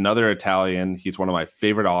 It's another Italian. He's one of my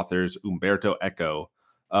favorite authors, Umberto Eco.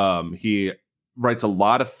 He writes a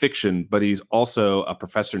lot of fiction, but he's also a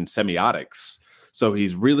professor in semiotics. So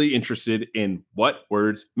he's really interested in what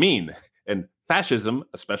words mean. And fascism,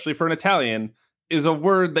 especially for an Italian, is a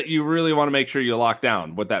word that you really want to make sure you lock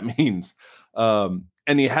down what that means.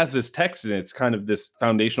 And he has this text, and it's kind of this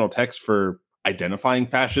foundational text for identifying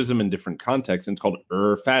fascism in different contexts. And it's called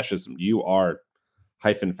fascism. You are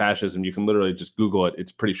hyphen fascism. You can literally just Google it.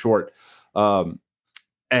 It's pretty short. Um,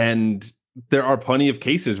 and there are plenty of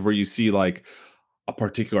cases where you see, like, a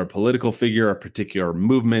particular political figure, a particular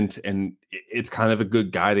movement, and it's kind of a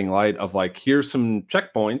good guiding light of, like, here's some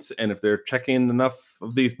checkpoints, and if they're checking enough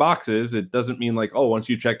of these boxes, it doesn't mean, like, oh, once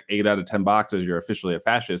you check 8 out of 10 boxes, you're officially a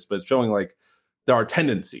fascist, but it's showing, like, there are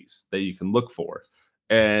tendencies that you can look for.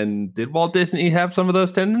 And did Walt Disney have some of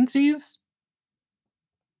those tendencies?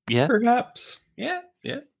 Yeah, Perhaps. yeah,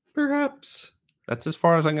 yeah. Perhaps. That's as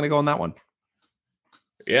far as I'm going to go on that one.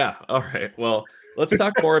 Yeah. All right. Well, let's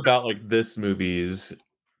talk more about like this movie's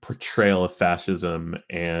portrayal of fascism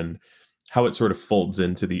and how it sort of folds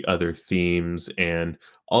into the other themes and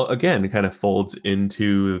again kind of folds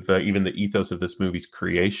into the even the ethos of this movie's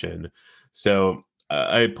creation. So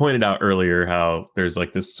I pointed out earlier how there's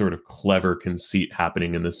like this sort of clever conceit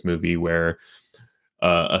happening in this movie where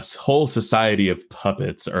whole society of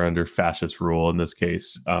puppets are under fascist rule. In this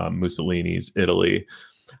case, Mussolini's Italy.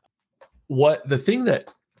 What the thing that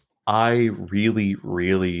I really,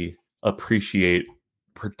 really appreciate,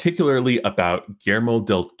 particularly about Guillermo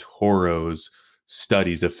del Toro's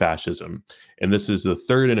studies of fascism. And this is the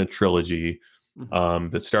third in a trilogy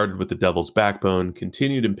Mhm. that started with The Devil's Backbone,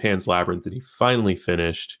 continued in Pan's Labyrinth, and he finally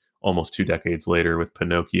finished almost 2 decades later with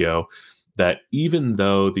Pinocchio. That even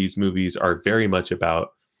though these movies are very much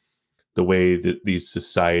about the way that these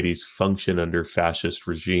societies function under fascist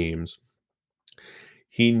regimes,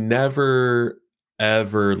 he never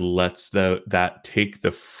ever lets that take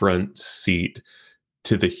the front seat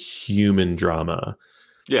to the human drama.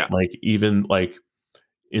 Yeah. Like even like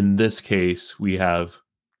in this case, we have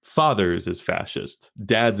fathers as fascists,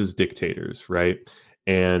 dads as dictators, right?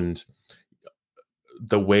 And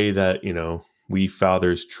the way that, we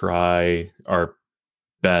fathers try our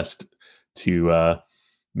best to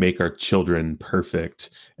make our children perfect,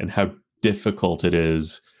 and how difficult it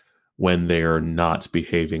is when they are not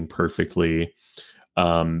behaving perfectly,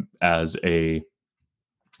 as a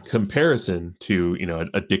comparison to,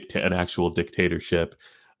 an actual dictatorship.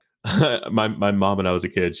 My mom, when I was a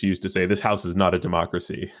kid, she used to say, "This house is not a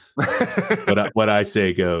democracy. What I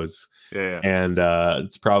say goes." Yeah, yeah. And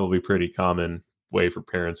it's probably pretty common way for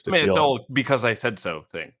parents I to mean, it's feel. all because I said so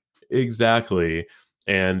thing. Exactly.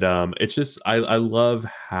 And it's just I love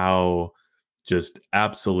how just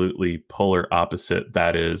absolutely polar opposite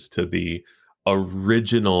that is to the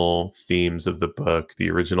original themes of the book,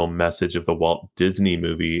 the original message of the Walt Disney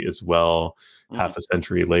movie as well, Mhm. half a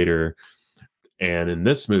century later. And in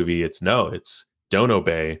this movie, it's don't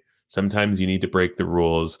obey. Sometimes you need to break the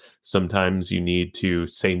rules. Sometimes you need to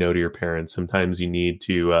say no to your parents. Sometimes you need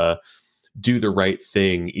to do the right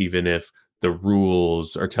thing, even if the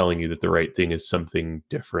rules are telling you that the right thing is something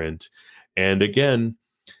different. And again,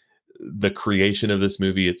 the creation of this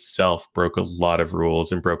movie itself broke a lot of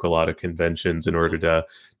rules and broke a lot of conventions in order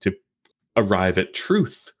to arrive at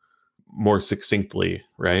truth more succinctly,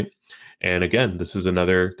 right? And again, this is a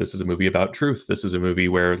movie about truth. This is a movie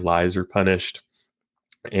where lies are punished.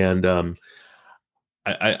 And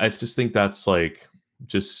I just think that's like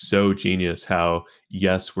just so genius how,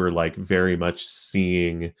 yes, we're like very much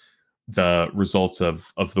seeing the results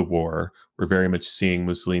of the war. We're very much seeing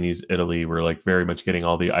Mussolini's Italy. We're like very much getting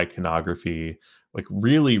all the iconography like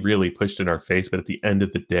really, really pushed in our face. But at the end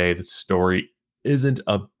of the day, the story isn't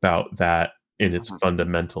about that in its Mhm.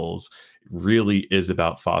 fundamentals. It really is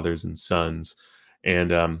about fathers and sons.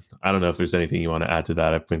 And I don't know if there's anything you want to add to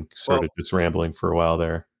that. I've been sort Well, of just rambling for a while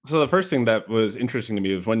there. so the first thing that was interesting to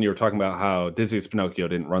me was when you were talking about how Disney's Pinocchio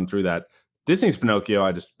didn't run through that. Disney's Pinocchio,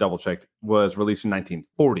 I just double checked, was released in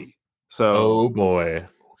 1940. So, Oh boy.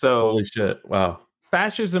 so Holy shit. Wow.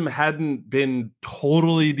 fascism hadn't been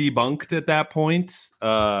totally debunked at that point.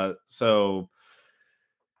 So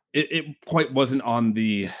it quite wasn't on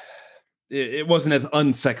the. It wasn't as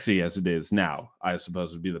unsexy as it is now, I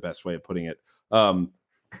suppose would be the best way of putting it. Um,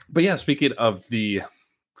 but yeah, speaking of the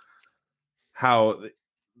how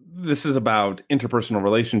this is about interpersonal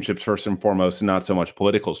relationships first and foremost, and not so much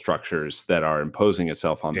political structures that are imposing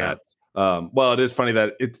itself on Yeah. that. Well, it is funny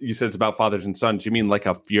that you said it's about fathers and sons. You mean like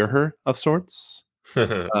a Führer of sorts?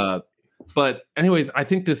 Uh, but anyways, I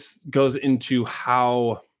think this goes into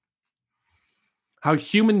how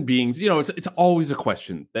human beings, it's always a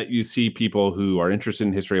question that you see people who are interested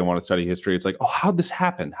in history and want to study history. It's like, oh, how'd this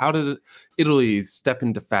happen? How did Italy step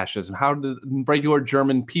into fascism? How did regular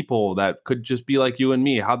German people that could just be like you and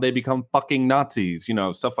me, how'd they become fucking Nazis?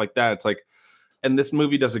 Stuff like that. It's like, and this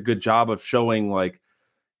movie does a good job of showing like,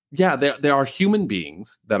 yeah, there are human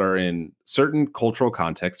beings that are in certain cultural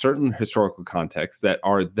contexts, certain historical contexts that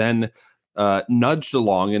are then nudged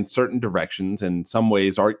along in certain directions, and some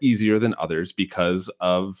ways are easier than others because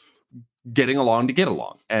of getting along to get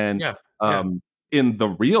along. And Yeah. Yeah. um, in the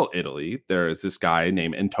real Italy, there is this guy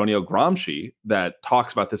named Antonio Gramsci that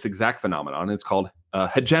talks about this exact phenomenon. It's called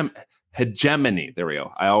hegemony. There we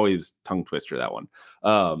go. I always tongue twister that one.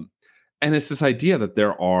 Um, and it's this idea that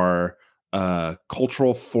there are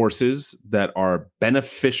cultural forces that are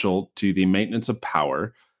beneficial to the maintenance of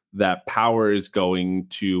power, that power is going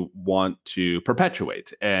to want to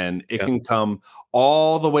perpetuate. And it Yeah. can come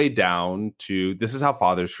all the way down to this is how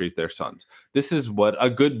fathers treat their sons. This is what a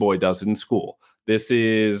good boy does in school. This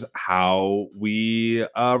is how we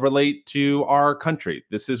relate to our country.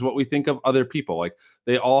 This is what we think of other people. Like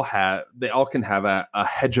they all can have a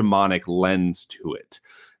hegemonic lens to it.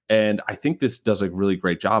 And I think this does a really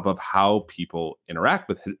great job of how people interact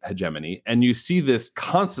with hegemony. And you see this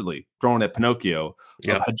constantly thrown at Pinocchio of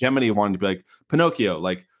Yeah. hegemony wanting to be like Pinocchio,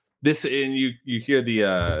 like this. And you hear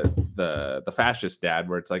the fascist dad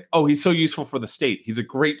where it's like, oh, he's so useful for the state. He's a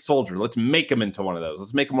great soldier. Let's make him into one of those.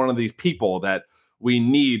 Let's make him one of these people that we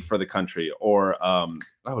need for the country. Or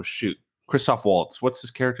oh shoot, Christoph Waltz. What's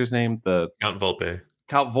his character's name? The Count Volpe.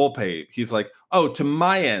 Count Volpe. He's like, oh, to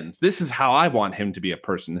my end, this is how I want him to be a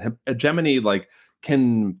person. Hegemony like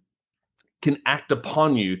can act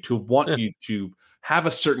upon you to want Yeah. you to have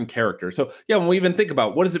a certain character. So yeah, when we even think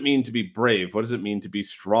about what does it mean to be brave, what does it mean to be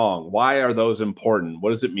strong, why are those important, what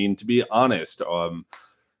does it mean to be honest,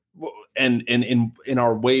 and in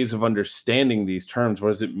our ways of understanding these terms, what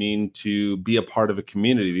does it mean to be a part of a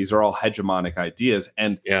community? These are all hegemonic ideas,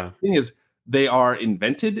 and Yeah. the thing is, they are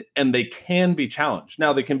invented and they can be challenged.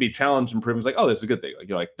 Now they can be challenged and proven as like, oh, this is a good thing. Like,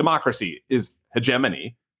 like democracy is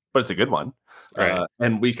hegemony, but it's a good one. Right.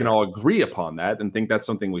 And we can all agree upon that and think that's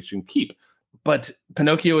something we should keep. But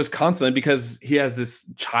Pinocchio is constantly, because he has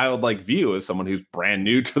this childlike view as someone who's brand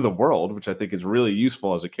new to the world, which I think is really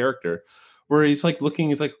useful as a character, where he's like looking,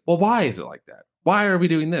 he's like, well, why is it like that? Why are we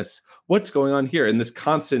doing this? What's going on here? And this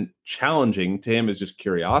constant challenging to him is just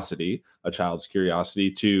curiosity. A child's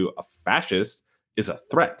curiosity to a fascist is a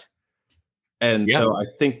threat. And so I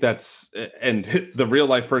think that's, and the real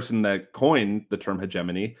life person that coined the term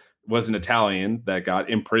hegemony was an Italian that got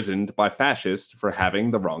imprisoned by fascists for having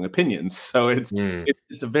the wrong opinions. So it's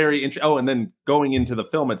a very interesting. Oh, and then going into the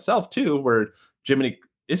film itself too, where Jiminy,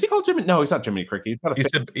 is he called Jiminy? No, he's not Jiminy Cricket.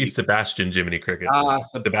 He's Sebastian Jiminy Cricket.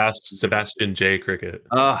 Sebastian J. Cricket.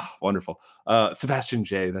 Wonderful. Sebastian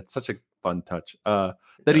J. That's such a fun touch.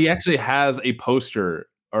 That he actually has a poster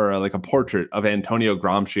or like a portrait of Antonio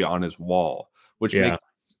Gramsci on his wall, which makes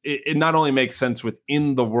it not only makes sense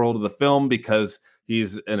within the world of the film because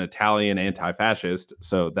he's an Italian anti-fascist,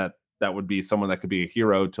 so that would be someone that could be a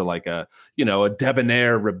hero to like a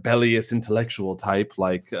debonair, rebellious intellectual type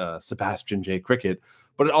like Sebastian J. Cricket.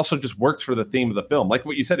 But it also just works for the theme of the film. Like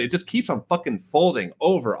what you said, it just keeps on fucking folding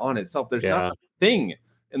over on itself. There's not a thing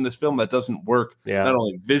in this film that doesn't work, not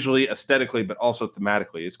only visually, aesthetically, but also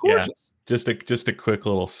thematically. It's gorgeous. Just a quick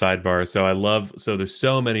little sidebar. So there's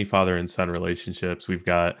so many father and son relationships we've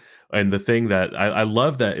got. And the thing that I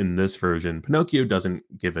love that in this version, Pinocchio doesn't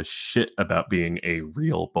give a shit about being a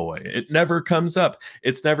real boy. It never comes up.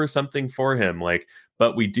 It's never something for him.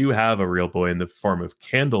 But we do have a real boy in the form of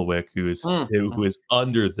Candlewick, who is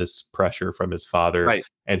under this pressure from his father,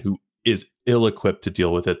 and who is ill-equipped to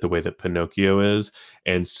deal with it the way that Pinocchio is.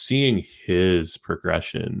 And seeing his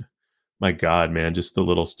progression, my God, man, just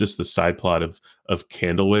the side plot of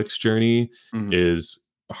Candlewick's journey is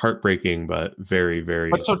heartbreaking, but very, very,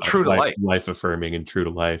 but so true to life affirming and true to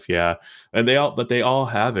life. Yeah. And they all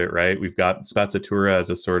have it, right? We've got Spazzatura as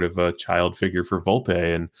a sort of a child figure for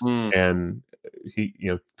Volpe, and he,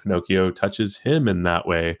 Pinocchio touches him in that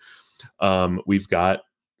way. We've got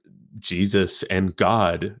Jesus and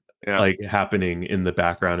God happening in the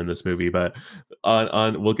background in this movie, but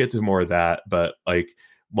on we'll get to more of that. But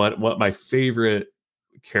what my favorite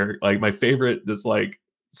character, my favorite just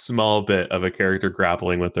small bit of a character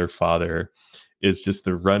grappling with their father is just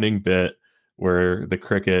the running bit where the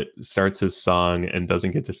cricket starts his song and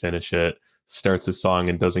doesn't get to finish it, starts his song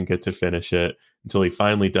and doesn't get to finish it until he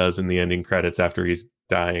finally does in the ending credits after he's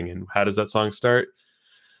dying. And how does that song start?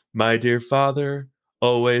 My dear father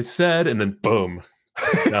always said, and then boom,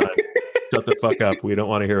 done. Shut the fuck up. We don't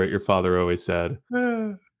want to hear what your father always said.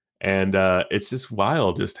 And it's just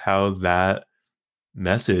wild just how that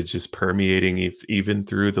message is permeating even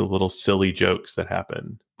through the little silly jokes that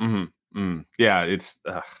happen. Yeah, it's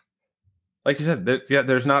like you said,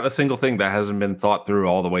 there's not a single thing that hasn't been thought through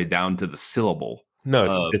all the way down to the syllable.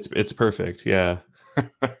 No, it's perfect. Yeah.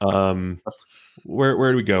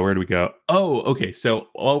 Where do we go? Oh, okay. So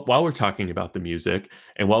while we're talking about the music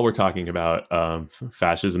and while we're talking about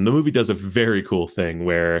fascism, the movie does a very cool thing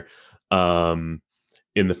where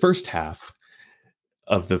in the first half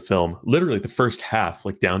of the film, literally the first half,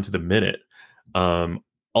 down to the minute,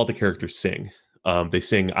 all the characters sing. They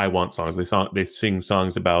sing "I Want" songs. They sing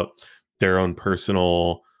songs about their own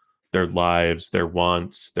their lives, their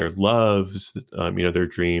wants, their loves, their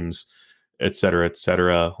dreams, etc.,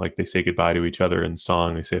 etc. They say goodbye to each other in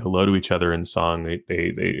song. They say hello to each other in song.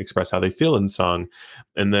 They express how they feel in song.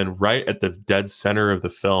 And then right at the dead center of the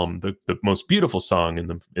film, the most beautiful song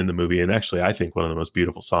in the movie, and actually I think one of the most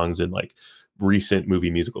beautiful songs in recent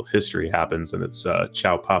movie musical history happens, and it's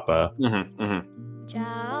Ciao Papa.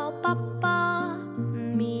 Ciao Papa,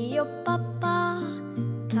 mio Papa,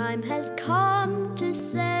 time has come to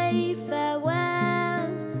say farewell.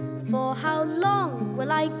 For how long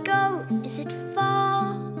will I go? Is it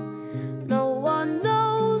far? No one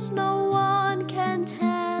knows, no one can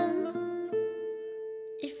tell.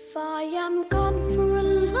 If I am gone for a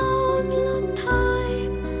long, long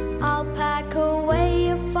time, I'll pack away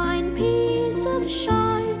a fine piece of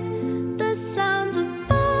shine. The sounds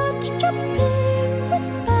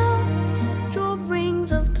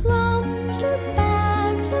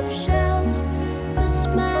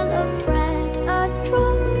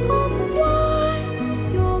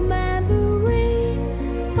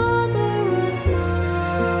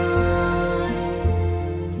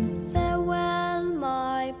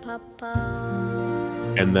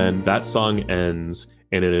And then that song ends,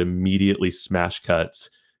 and it immediately smash cuts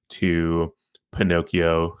to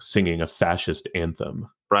Pinocchio singing a fascist anthem.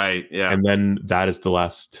 Right. Yeah. And then that is the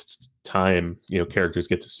last time, characters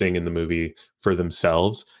get to sing in the movie for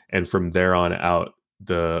themselves. And from there on out,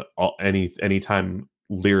 anytime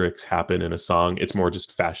lyrics happen in a song, it's more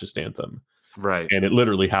just fascist anthem. Right. And it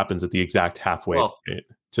literally happens at the exact halfway Well, point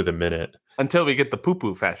to the minute. until we get the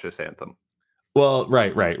poo-poo fascist anthem. Well,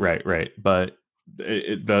 right. But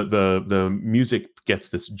the music gets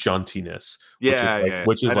this jauntiness, Yeah.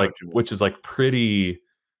 which I is know like what you mean. which is like pretty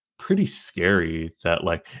scary. That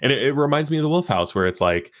like, and it reminds me of the Wolf House, where it's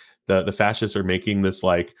like the fascists are making this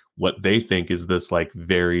like what they think is this like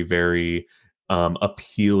very, very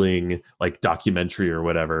appealing like documentary or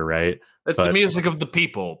whatever, right? It's the But music of the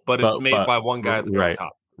people, but it's made by one guy at the very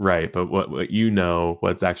top. Right, but what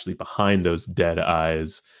what's actually behind those dead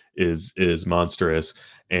eyes is monstrous.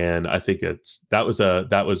 And I think that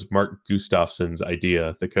was Mark Gustafson's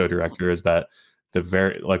idea, the co-director, is that the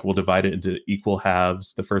very like we'll divide it into equal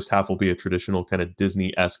halves. The first half will be a traditional kind of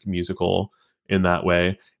Disney-esque musical in that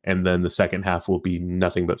way, and then the second half will be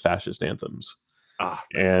nothing but fascist anthems.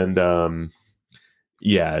 And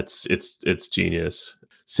yeah, it's genius.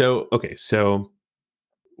 So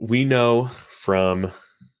we know from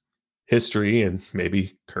history and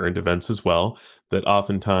maybe current events as well that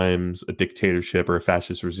oftentimes a dictatorship or a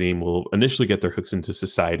fascist regime will initially get their hooks into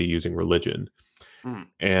society using religion.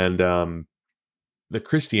 And the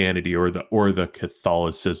Christianity or the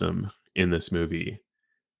Catholicism in this movie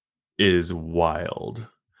is wild.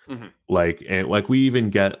 Like we even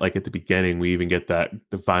get like at the beginning, we even get the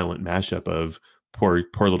violent mashup of poor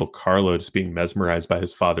little Carlo just being mesmerized by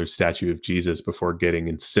his father's statue of Jesus before getting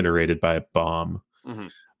incinerated by a bomb.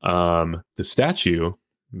 The statue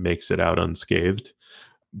makes it out unscathed,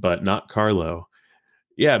 but not Carlo.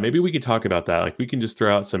 Yeah, maybe we could talk about that. Like, we can just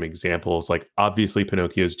throw out some examples. Like, obviously,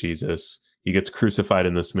 Pinocchio's Jesus. He gets crucified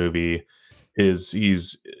in this movie. His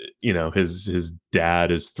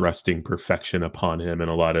dad is thrusting perfection upon him and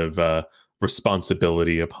a lot of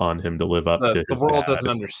responsibility upon him to live up to The his world dad. doesn't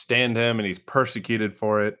understand him, and he's persecuted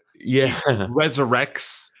for it. Yeah, he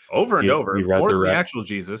resurrects over and over. He More than the resurrects. actual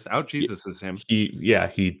Jesus. Out Jesus is him.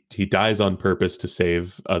 He dies on purpose to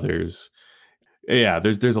save others. Yeah,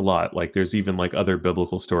 there's a lot. Like, there's even like other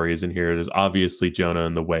biblical stories in here. There's obviously Jonah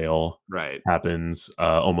and the whale. Right. Happens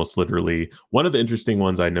almost literally. One of the interesting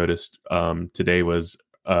ones I noticed today was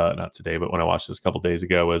not today, but when I watched this a couple days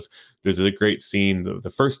ago, was there's a great scene. The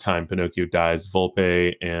first time Pinocchio dies,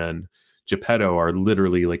 Volpe and Geppetto are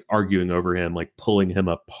literally like arguing over him, like pulling him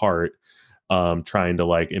apart, trying to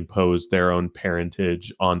like impose their own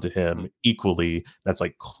parentage onto him equally. That's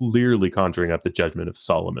like clearly conjuring up the judgment of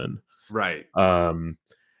Solomon. Right. And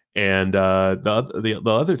the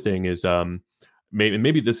other thing is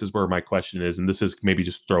maybe this is where my question is, and this is maybe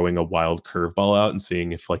just throwing a wild curveball out and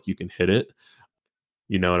seeing if like you can hit it.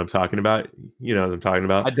 You know what I'm talking about?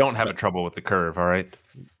 I don't have a trouble with the curve, all right?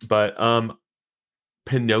 But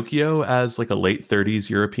Pinocchio as like a late 30s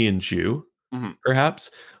European Jew,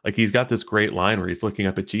 perhaps, like he's got this great line where he's looking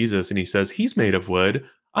up at Jesus and he says, "He's made of wood.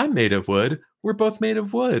 I'm made of wood. We're both made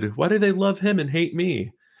of wood. Why do they love him and hate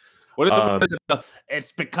me?" What is it?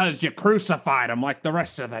 It's because you crucified him like the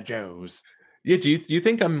rest of the Jews. Yeah, do you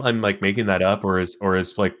think I'm like making that up, or is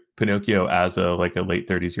like Pinocchio as a like a late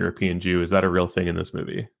 30s European Jew, is that a real thing in this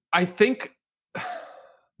movie? I think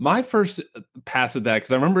my first pass at that,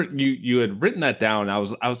 because I remember you had written that down. I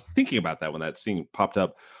was thinking about that when that scene popped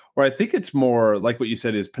up, where I think it's more like what you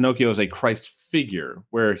said is Pinocchio is a Christ figure,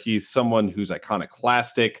 where he's someone who's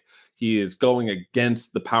iconoclastic. He is going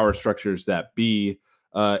against the power structures that be.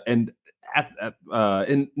 And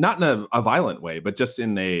not in a violent way, but just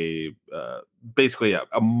in a basically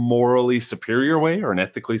a morally superior way or an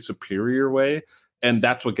ethically superior way, and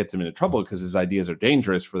that's what gets him into trouble because his ideas are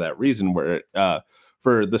dangerous for that reason. Where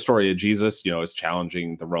for the story of Jesus, is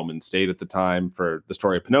challenging the Roman state at the time. For the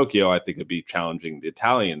story of Pinocchio, I think it'd be challenging the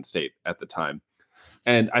Italian state at the time,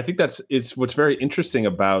 and I think it's what's very interesting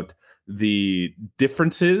about the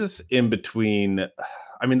differences in between.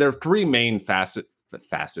 I mean, there are three main fascist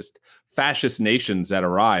nations that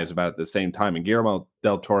arise about at the same time. And Guillermo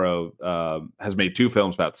del Toro has made two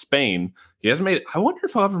films about Spain. He hasn't made. I wonder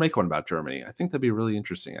if I'll ever make one about Germany. I think that'd be really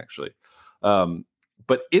interesting, actually.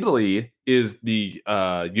 But Italy is the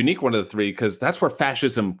unique one of the three because that's where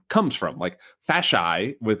fascism comes from. Like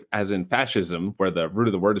fasci, as in fascism, where the root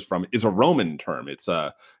of the word is from, is a Roman term. It's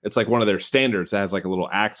like one of their standards that has like a little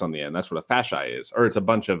axe on the end. That's what a fasci is, or it's a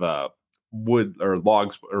bunch of wood or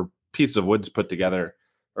logs or pieces of wood put together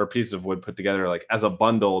like as a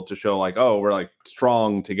bundle to show like, oh, we're like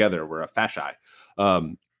strong together. We're a fasci.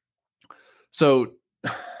 So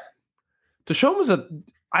to show him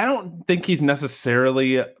I don't think he's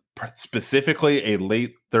necessarily specifically a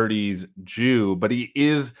late 30s Jew, but he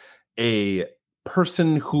is a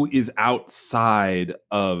person who is outside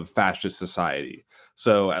of fascist society.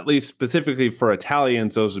 So at least specifically for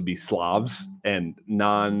Italians, those would be Slavs and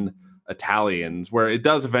non-Italians, where it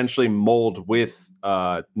does eventually mold with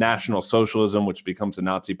National Socialism, which becomes the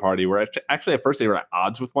Nazi Party, where actually at first they were at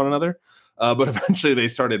odds with one another, but eventually they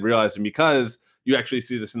started realizing, because you actually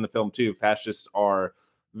see this in the film too, fascists are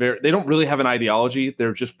they don't really have an ideology.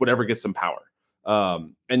 They're just whatever gets them power.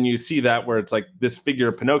 And you see that where it's like this figure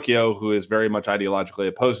of Pinocchio, who is very much ideologically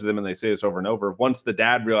opposed to them, and they say this over and over. Once the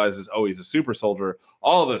dad realizes, oh, he's a super soldier,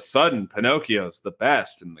 all of a sudden Pinocchio's the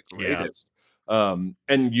best and the greatest. And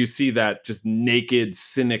you see that just naked,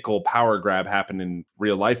 cynical power grab happen in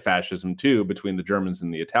real life fascism too, between the Germans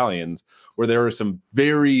and the Italians, where there are some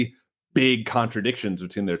very big contradictions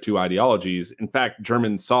between their two ideologies. In fact,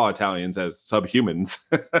 Germans saw Italians as subhumans,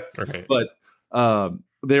 Right. but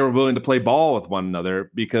they were willing to play ball with one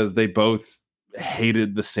another because they both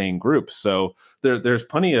hated the same group. So there's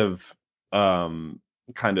plenty of kind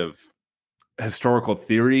of historical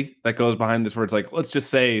theory that goes behind this, where it's like, let's just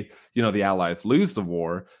say, the Allies lose the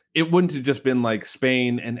war. It wouldn't have just been like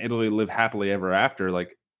Spain and Italy live happily ever after.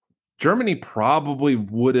 Like, Germany probably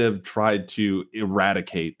would have tried to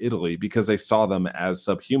eradicate Italy because they saw them as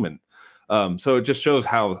subhuman. So it just shows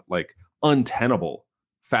how like untenable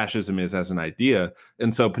fascism is as an idea.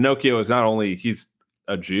 And so Pinocchio is not only, he's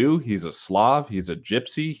a Jew, he's a Slav, he's a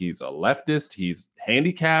gypsy, he's a leftist, he's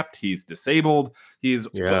handicapped, he's disabled, he's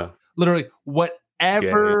literally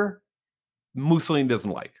whatever Mussolini doesn't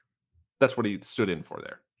like. That's what he stood in for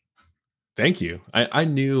there. Thank you. I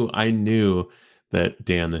knew that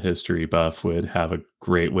Dan the history buff would have a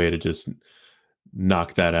great way to just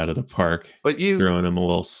knock that out of the park. But throwing him a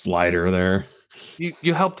little slider there.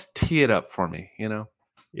 You helped tee it up for me,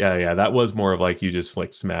 Yeah, that was more of like you just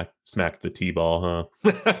like smacked the T-ball,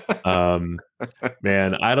 huh?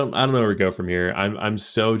 Man, I don't know where to go from here. I'm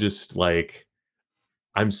so just like,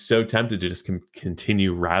 I'm so tempted to just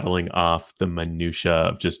continue rattling off the minutia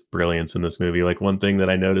of just brilliance in this movie. Like, one thing that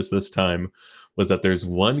I noticed this time was that there's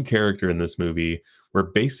one character in this movie where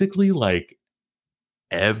basically like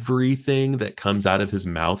everything that comes out of his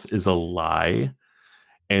mouth is a lie,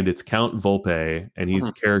 and it's Count Volpe, and he's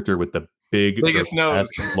a character with the biggest nose,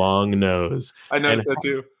 long nose. I noticed that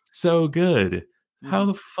too. So good. How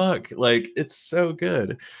the fuck? Like, it's so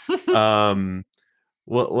good.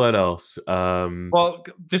 What else? Well,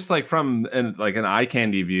 just like from an eye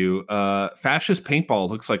candy view, fascist paintball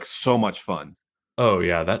looks like so much fun. Oh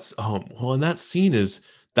yeah, and that scene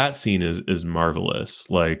is marvelous.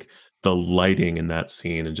 Like, the lighting in that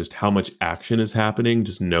scene and just how much action is happening,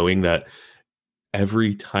 just knowing that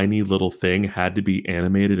every tiny little thing had to be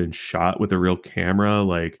animated and shot with a real camera,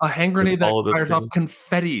 like a hand grenade that fires off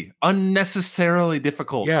confetti, unnecessarily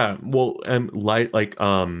difficult. Yeah, well, and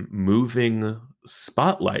moving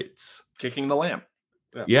spotlights, kicking the lamp.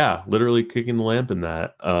 Yeah, literally kicking the lamp in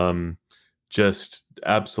that. Just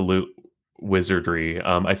absolute wizardry.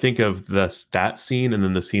 I think of that scene, and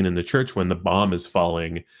then the scene in the church when the bomb is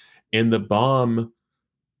falling. And the bomb,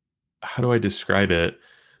 how do I describe it?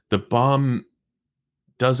 The bomb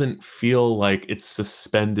doesn't feel like it's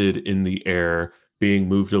suspended in the air, being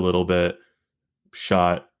moved a little bit,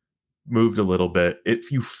 shot, moved a little bit.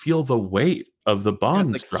 You feel the weight of the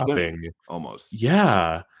bombs dropping. Almost.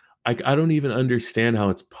 Yeah. I don't even understand how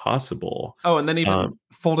it's possible. Oh, and then even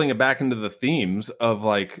folding it back into the themes of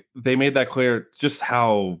like, they made that clear just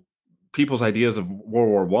how people's ideas of World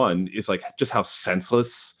War One is like just how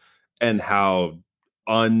senseless and how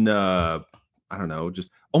I don't know, just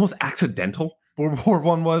almost accidental World War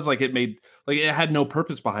One was. Like, it had no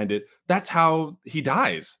purpose behind it. That's how he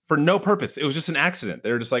dies, for no purpose. It was just an accident.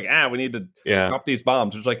 They were just like, we need to drop these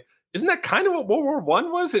bombs. It's like, isn't that kind of what World War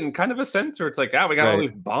One was in kind of a sense? Or it's like, we got all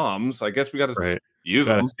these bombs. I guess we got to use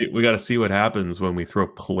them. We got to see what happens when we throw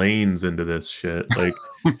planes into this shit. Like,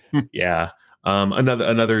 yeah.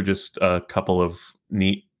 Another just a couple of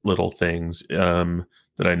neat little things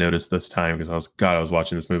that I noticed this time, because I was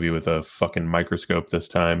watching this movie with a fucking microscope this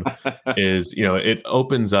time, is, it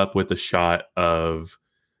opens up with a shot of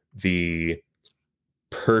the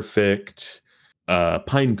perfect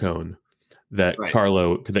pine cone that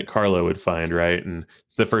Carlo would find, right? And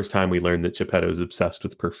it's the first time we learned that Geppetto is obsessed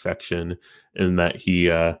with perfection, and that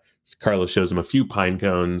Carlo shows him a few pine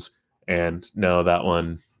cones, and no,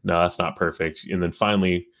 that's not perfect. And then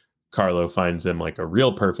finally Carlo finds him like a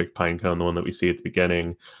real perfect pine cone, the one that we see at the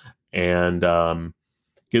beginning, and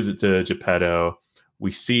gives it to Geppetto,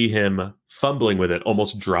 We see him fumbling with it,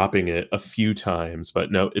 almost dropping it a few times,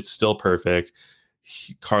 but no, it's still perfect.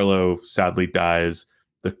 Carlo sadly dies.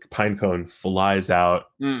 The pine cone flies out,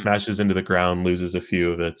 smashes into the ground, loses a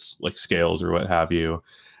few of its like scales or what have you.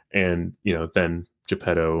 And, then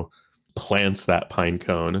Geppetto plants that pine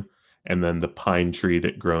cone, and then the pine tree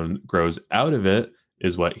that grows out of it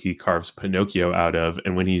is what he carves Pinocchio out of.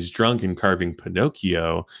 And when he's drunk and carving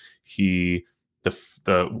Pinocchio, he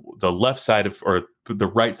the left side of, or the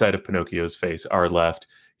right side of Pinocchio's face, our left,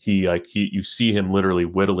 you see him literally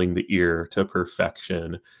whittling the ear to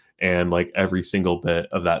perfection, and like every single bit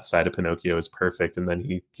of that side of Pinocchio is perfect. And then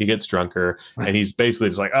he gets drunker, and he's basically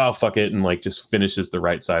just like, oh fuck it, and like just finishes the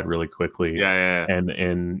right side really quickly. Yeah.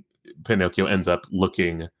 And Pinocchio ends up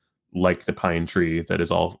looking like the pine tree that is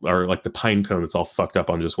all, or like the pine cone that's all fucked up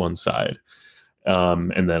on just one side.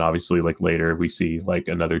 And then obviously like later we see like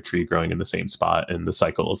another tree growing in the same spot, and the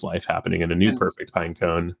cycle of life happening, and a new perfect pine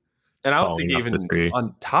cone And I was falling thinking, off the even tree.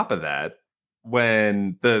 on top of that,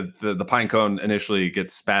 when the pine cone initially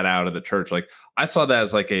gets spat out of the church, like I saw that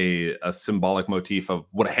as like a symbolic motif of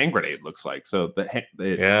what a hand grenade looks like. So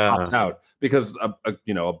it pops out because a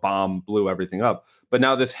bomb blew everything up. But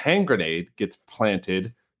now this hand grenade gets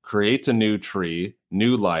planted, creates a new tree,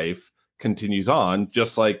 new life, continues on,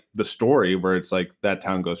 just like the story where it's like that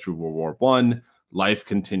town goes through World War One, life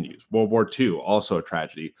continues. World War II, also a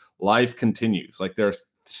tragedy. Life continues. Like there's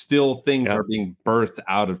still things are being birthed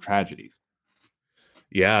out of tragedies.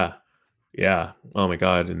 Yeah. Oh my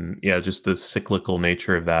God. And yeah, just the cyclical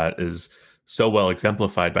nature of that is so well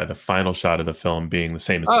exemplified by the final shot of the film being the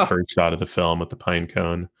same as the first shot of the film with the pine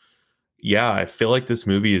cone. Yeah, I feel like this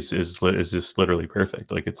movie is just literally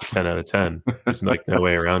perfect. Like it's a 10 out of 10. There's like no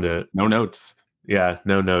way around it. No notes. Yeah,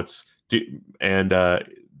 no notes. And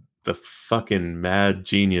the fucking mad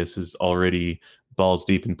genius is already balls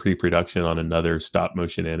deep in pre-production on another stop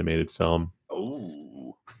motion animated film.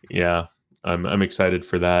 Oh. Yeah. I'm excited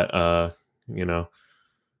for that.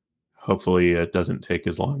 Hopefully it doesn't take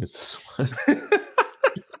as long as this one.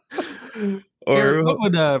 Or what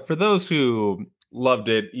would for those who loved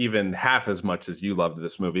it even half as much as you loved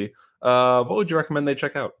this movie, what would you recommend they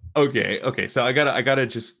check out? Okay. So I gotta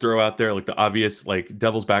just throw out there like the obvious, like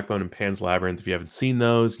Devil's Backbone and Pan's Labyrinth. If you haven't seen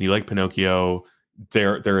those and you like Pinocchio,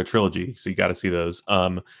 they're a trilogy, so you got to see those.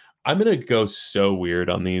 I'm gonna go so weird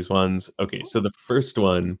on these ones. Okay, so the first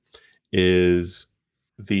one is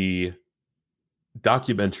the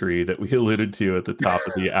documentary that we alluded to at the top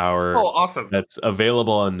of the hour. Oh, awesome. That's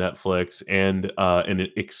available on Netflix and in an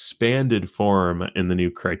expanded form in the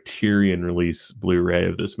new Criterion release Blu-ray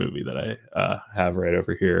of this movie that I have right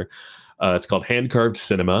over here. It's called Hand Carved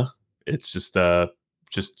Cinema. It's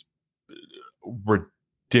just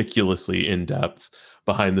ridiculously in-depth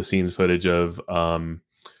behind the scenes footage of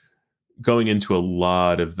going into a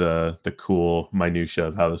lot of the cool minutia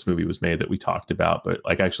of how this movie was made that we talked about, but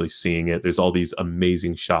like actually seeing it, there's all these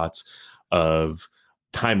amazing shots of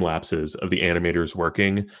time lapses of the animators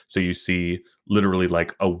working. So you see literally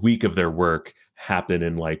like a week of their work happen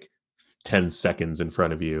in like 10 seconds in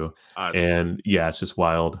front of you. And yeah, it's just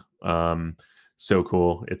wild. So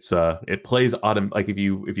cool. It plays like if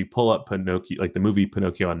you pull up Pinocchio, like the movie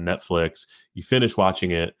Pinocchio on Netflix, you finish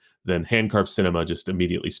watching it, then Hand Carved Cinema just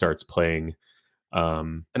immediately starts playing.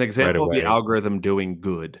 An example of the algorithm doing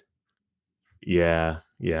good. Yeah.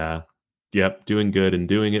 Yep, doing good and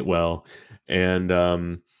doing it well.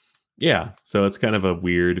 And yeah, so it's kind of a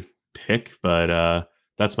weird pick, but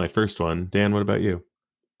that's my first one. Dan, what about you?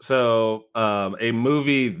 So, a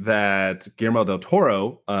movie that Guillermo del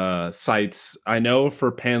Toro cites, I know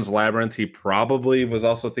for Pan's Labyrinth, he probably was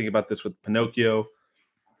also thinking about this with Pinocchio.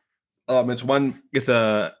 It's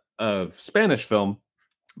a Spanish film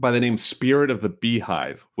by the name Spirit of the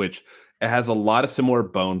Beehive, which it has a lot of similar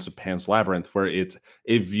bones of Pan's Labyrinth, where it's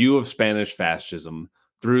a view of Spanish fascism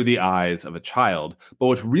through the eyes of a child. But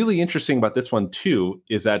what's really interesting about this one too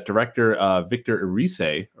is that director Victor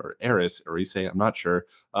Erice, or Eris Erice, I'm not sure.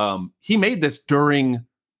 He made this during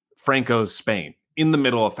Franco's Spain, in the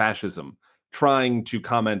middle of fascism, trying to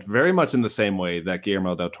comment very much in the same way that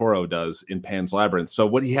Guillermo del Toro does in Pan's Labyrinth. So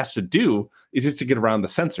what he has to do is just to get around the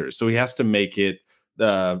censors. So he has to make it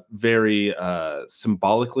very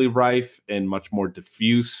symbolically rife and much more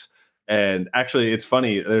diffuse. And actually, it's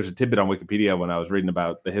funny. There's a tidbit on Wikipedia when I was reading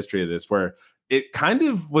about the history of this, where it kind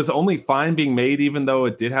of was only fine being made, even though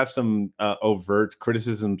it did have some overt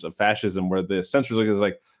criticisms of fascism, where the censors look at it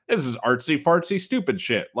like, this is artsy fartsy stupid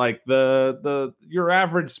shit. Like your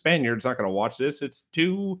average Spaniard's not going to watch this. It's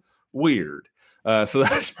too weird. So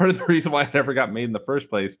that's part of the reason why it never got made in the first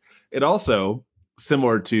place. It also,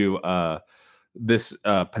 similar to this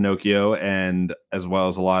Pinocchio, and as well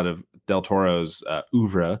as a lot of Del Toro's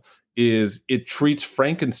oeuvre, is it treats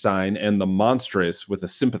Frankenstein and the monstrous with a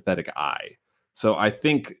sympathetic eye. So I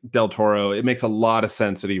think Del Toro, it makes a lot of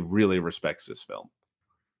sense that he really respects this film.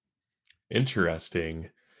 Interesting.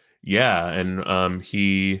 Yeah, and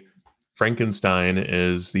Frankenstein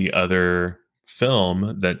is the other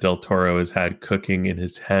film that Del Toro has had cooking in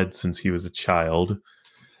his head since he was a child,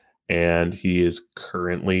 and he is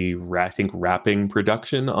currently, I think, wrapping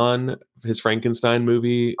production on his Frankenstein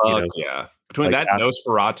movie. Fuck yeah! Between Like that and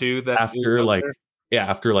Nosferatu, that is after up like there. yeah,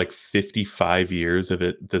 after like 55 years of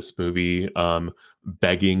this movie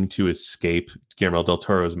begging to escape Guillermo del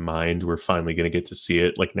Toro's mind, we're finally going to get to see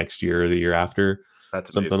it like next year or the year after,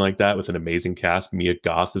 That's something amazing. like that, with an amazing cast. Mia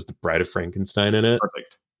Goth is the Bride of Frankenstein in it.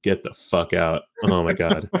 Perfect. Get the fuck out. Oh my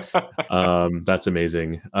god. That's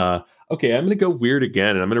amazing. Okay, I'm gonna go weird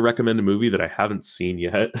again, and I'm gonna recommend a movie that I haven't seen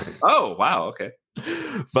yet. Oh wow, okay.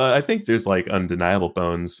 But I think there's like undeniable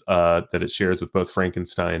bones that it shares with both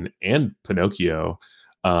Frankenstein and Pinocchio,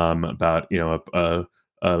 about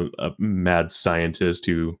a mad scientist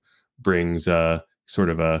who brings sort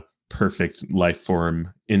of a perfect life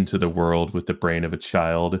form into the world with the brain of a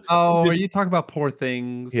child. Oh, are you talking about Poor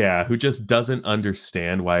Things? Yeah, who just doesn't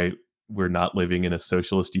understand why we're not living in a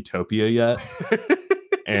socialist utopia yet,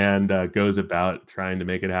 and goes about trying to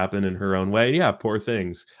make it happen in her own way. Yeah, Poor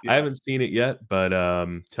Things. I Yeah. haven't seen it yet, but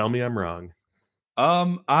tell me I'm wrong.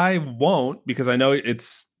 I won't, because I know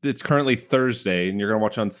it's currently Thursday and you're gonna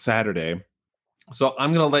watch on Saturday. So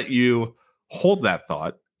I'm gonna let you hold that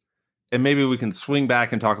thought, and maybe we can swing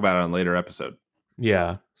back and talk about it on a later episode.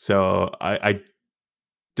 Yeah, so I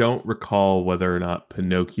don't recall whether or not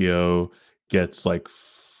Pinocchio gets like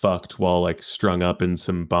fucked while like strung up in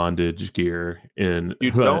some bondage gear in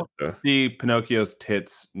You but, don't see Pinocchio's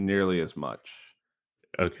tits nearly as much.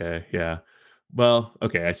 okay, yeah. Well,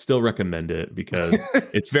 okay, I still recommend it because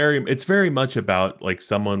it's very much about like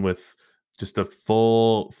someone with just a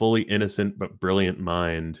fully innocent but brilliant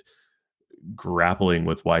mind grappling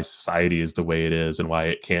with why society is the way it is and why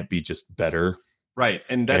it can't be just better. Right.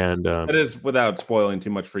 And And that is, without spoiling too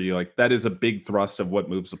much for you, like that is a big thrust of what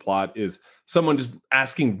moves the plot, is someone just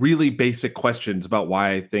asking really basic questions about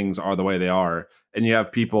why things are the way they are. And you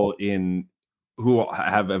have people who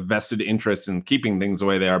have a vested interest in keeping things the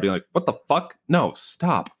way they are being like, what the fuck? No,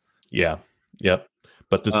 stop. yeah, yep.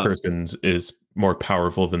 But this Uh, person is more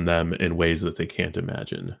powerful than them in ways that they can't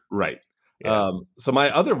imagine. right. Yeah. So my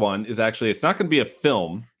other one is actually, it's not going to be a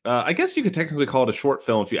film. I guess you could technically call it a short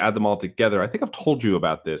film if you add them all together. I think I've told you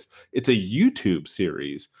about this. It's a YouTube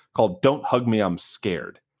series called Don't Hug Me, I'm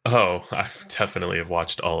Scared. Oh, I definitely have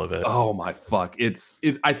watched all of it. Oh my fuck.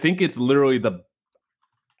 I think it's literally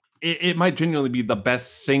it might genuinely be the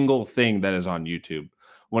best single thing that is on YouTube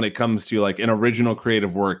when it comes to like an original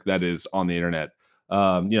creative work that is on the internet.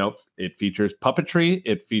 It features puppetry.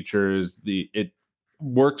 It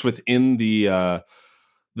works within the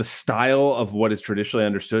style of what is traditionally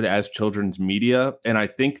understood as children's media. And I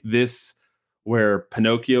think this, where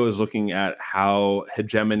Pinocchio is looking at how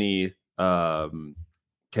hegemony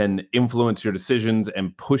can influence your decisions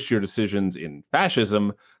and push your decisions in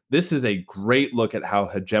fascism, this is a great look at how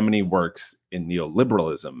hegemony works in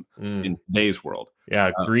neoliberalism in today's world. Yeah,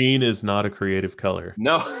 green is not a creative color.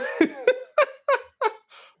 No.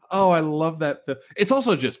 Oh, I love that. It's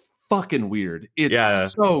also just fucking weird.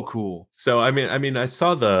 It's so cool. So I mean, I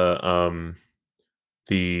saw the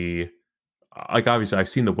like obviously I've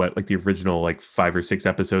seen the original like 5 or 6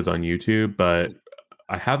 episodes on YouTube, but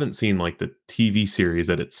I haven't seen like the TV series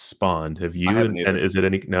that it spawned. Have you? I haven't And either. is it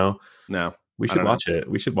any? No. No. We should watch it.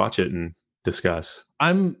 We should watch it and discuss.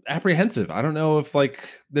 I'm apprehensive. I don't know if like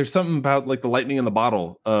there's something about like the lightning in the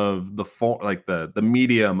bottle of the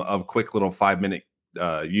medium of quick little 5-minute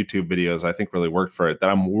YouTube videos. I think really worked for it, that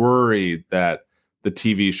I'm worried that the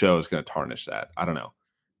TV show is going to tarnish that. I don't know.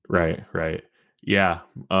 Right. Yeah.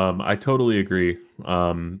 I totally agree.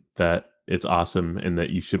 That it's awesome and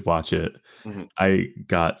that you should watch it. Mhm.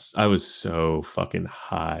 I was so fucking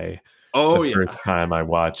high Oh the first time I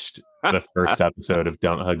watched the first episode of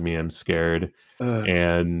Don't Hug Me, I'm Scared.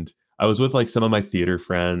 And I was with like some of my theater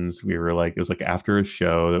friends. We were like, it was like after a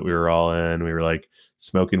show that we were all in, we were like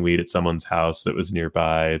smoking weed at someone's house that was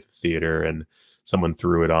nearby the theater, and someone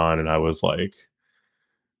threw it on, and I was like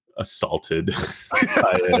assaulted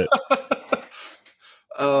by it.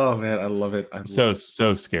 Oh man, I love it. So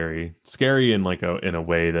scary in like in a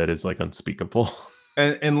way that is like unspeakable.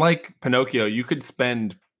 And like Pinocchio, you could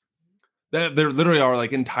spend that. There literally are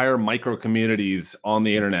like entire micro communities on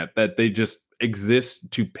the internet that they just exist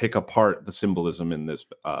to pick apart the symbolism in this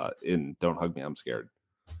in Don't Hug Me, I'm Scared.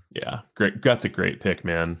 Yeah, great. That's a great pick,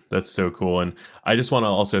 man. That's so cool. And I just want to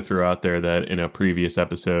also throw out there that in a previous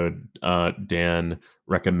episode, Dan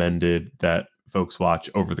recommended that folks watch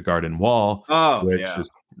Over the Garden Wall, Oh, which yeah.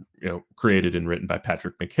 is created and written by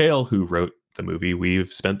Patrick McHale, who wrote the movie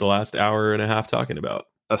we've spent the last hour and a half talking about.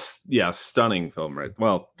 Stunning film, right?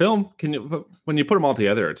 Well, film, when you put them all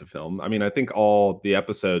together, it's a film. I mean, I think all the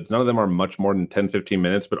episodes, none of them are much more than 10, 15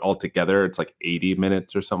 minutes, but all together, it's like 80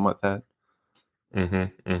 minutes or something like that.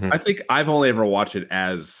 I think I've only ever watched it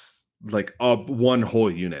as like one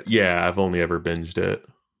whole unit. Yeah, I've only ever binged it.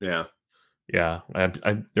 Yeah.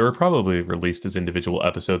 They were probably released as individual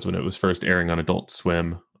episodes when it was first airing on Adult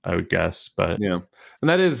Swim, I would guess. But yeah, and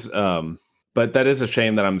that is, but that is a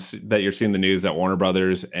shame that you're seeing the news that Warner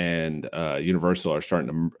Brothers and Universal are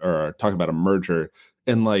starting to talk about a merger,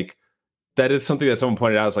 and like that is something that someone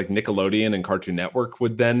pointed out is like Nickelodeon and Cartoon Network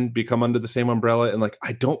would then become under the same umbrella. And like,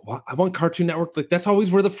 I want Cartoon Network. Like that's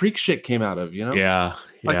always where the freak shit came out of, Yeah.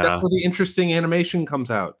 Like that's where the interesting animation comes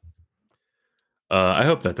out. I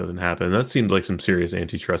hope that doesn't happen. That seemed like some serious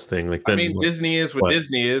antitrust thing. Like, I mean, Disney is what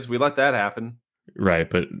Disney is. We let that happen. Right.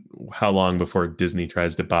 But how long before Disney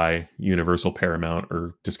tries to buy Universal Paramount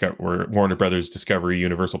or Warner Brothers Discovery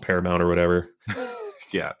Universal Paramount or whatever?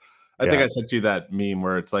 Yeah. I think I sent you that meme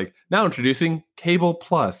where it's like, now introducing Cable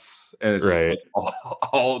Plus, and it's right. Like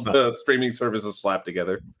all the streaming services slapped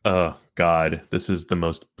together. Oh God, this is the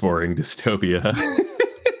most boring dystopia.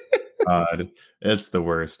 God, it's the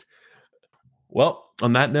worst. Well,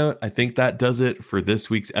 on that note, I think that does it for this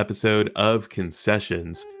week's episode of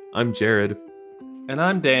Concessions. I'm Jared. And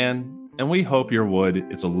I'm Dan, and we hope your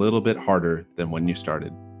wood is a little bit harder than when you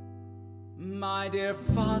started. My dear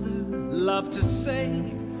father loved to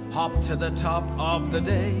say, hop to the top of the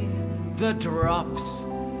day. The drops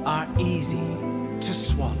are easy to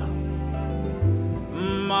swallow.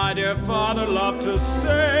 My dear father loved to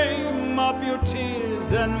say, mop your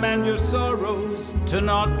tears and mend your sorrows, to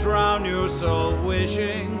not drown your soul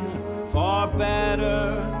wishing for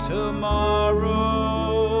better tomorrows.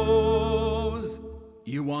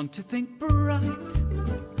 You want to think bright,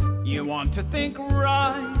 you want to think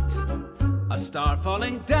right. A star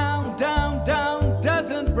falling down, down, down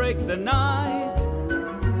doesn't break the night.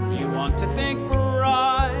 You want to think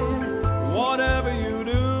bright, whatever you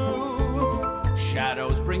do.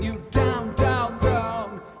 Shadows bring you down, down,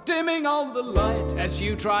 down, dimming all the light as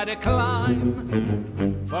you try to climb.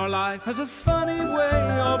 For life has a funny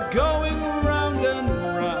way of going round and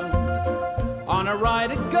round. On a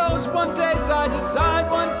ride it goes one day side to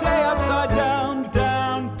side, one day upside down,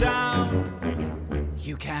 down, down.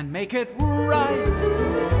 You can make it right,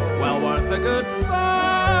 well worth a good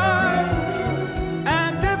fight.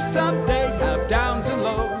 And if some days have downs and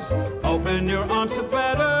lows, open your arms to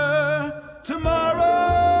better tomorrows.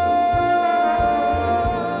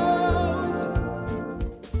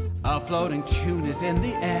 A floating tune is in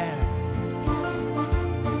the air.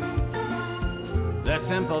 The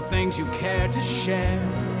simple things you care to share.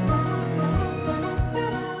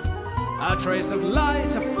 A trace of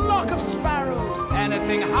light, a flock of sparrows,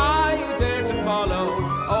 anything high you dare to follow.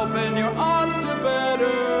 Open your arms to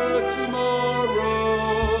better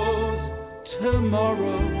tomorrows,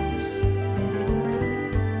 tomorrows.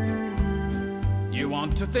 You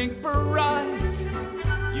want to think bright,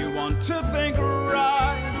 you want to think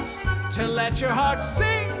right, to let your heart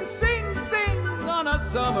sing, sing, sing on a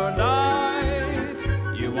summer night.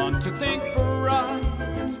 You want to think bright,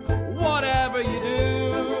 whatever you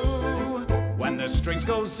do. When the strings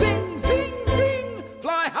go zing, zing, zing,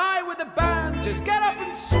 fly high with the band, just get up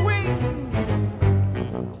and swing.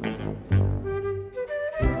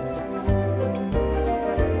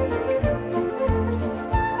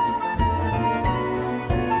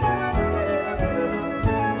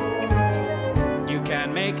 You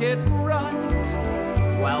can make it right,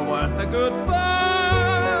 well worth a good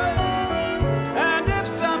fight. And if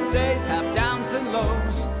some days have downs and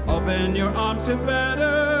lows, open your arms to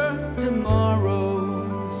better tomorrows.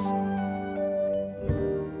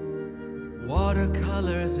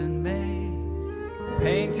 Watercolors in May,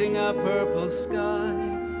 painting a purple sky,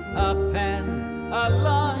 a pen, a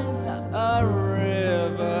line, a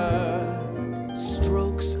river.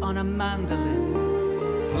 Strokes on a mandolin,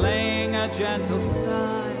 playing a gentle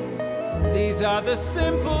sigh. These are the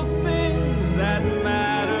simple things that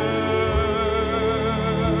matter.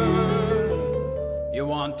 You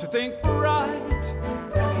want to think right,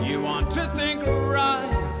 you want to think right,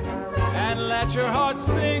 and let your heart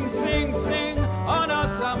sing, sing, sing on a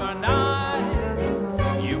summer night.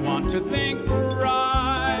 You want to think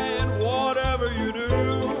right, whatever you do.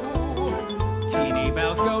 Teeny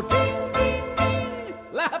bells go ding, ding, ding,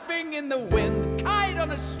 laughing in the wind, tight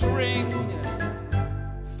on a string.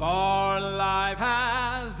 For life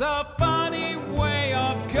has a funny way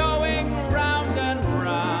of going round and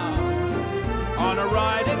round. On a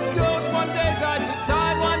ride it goes one day side to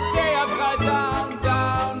side, one day upside down,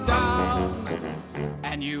 down, down.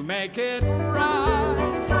 And you make it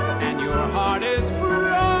right, and your heart is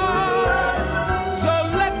bright. So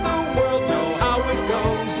let the world know how it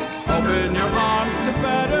goes. Open your arms to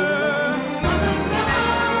better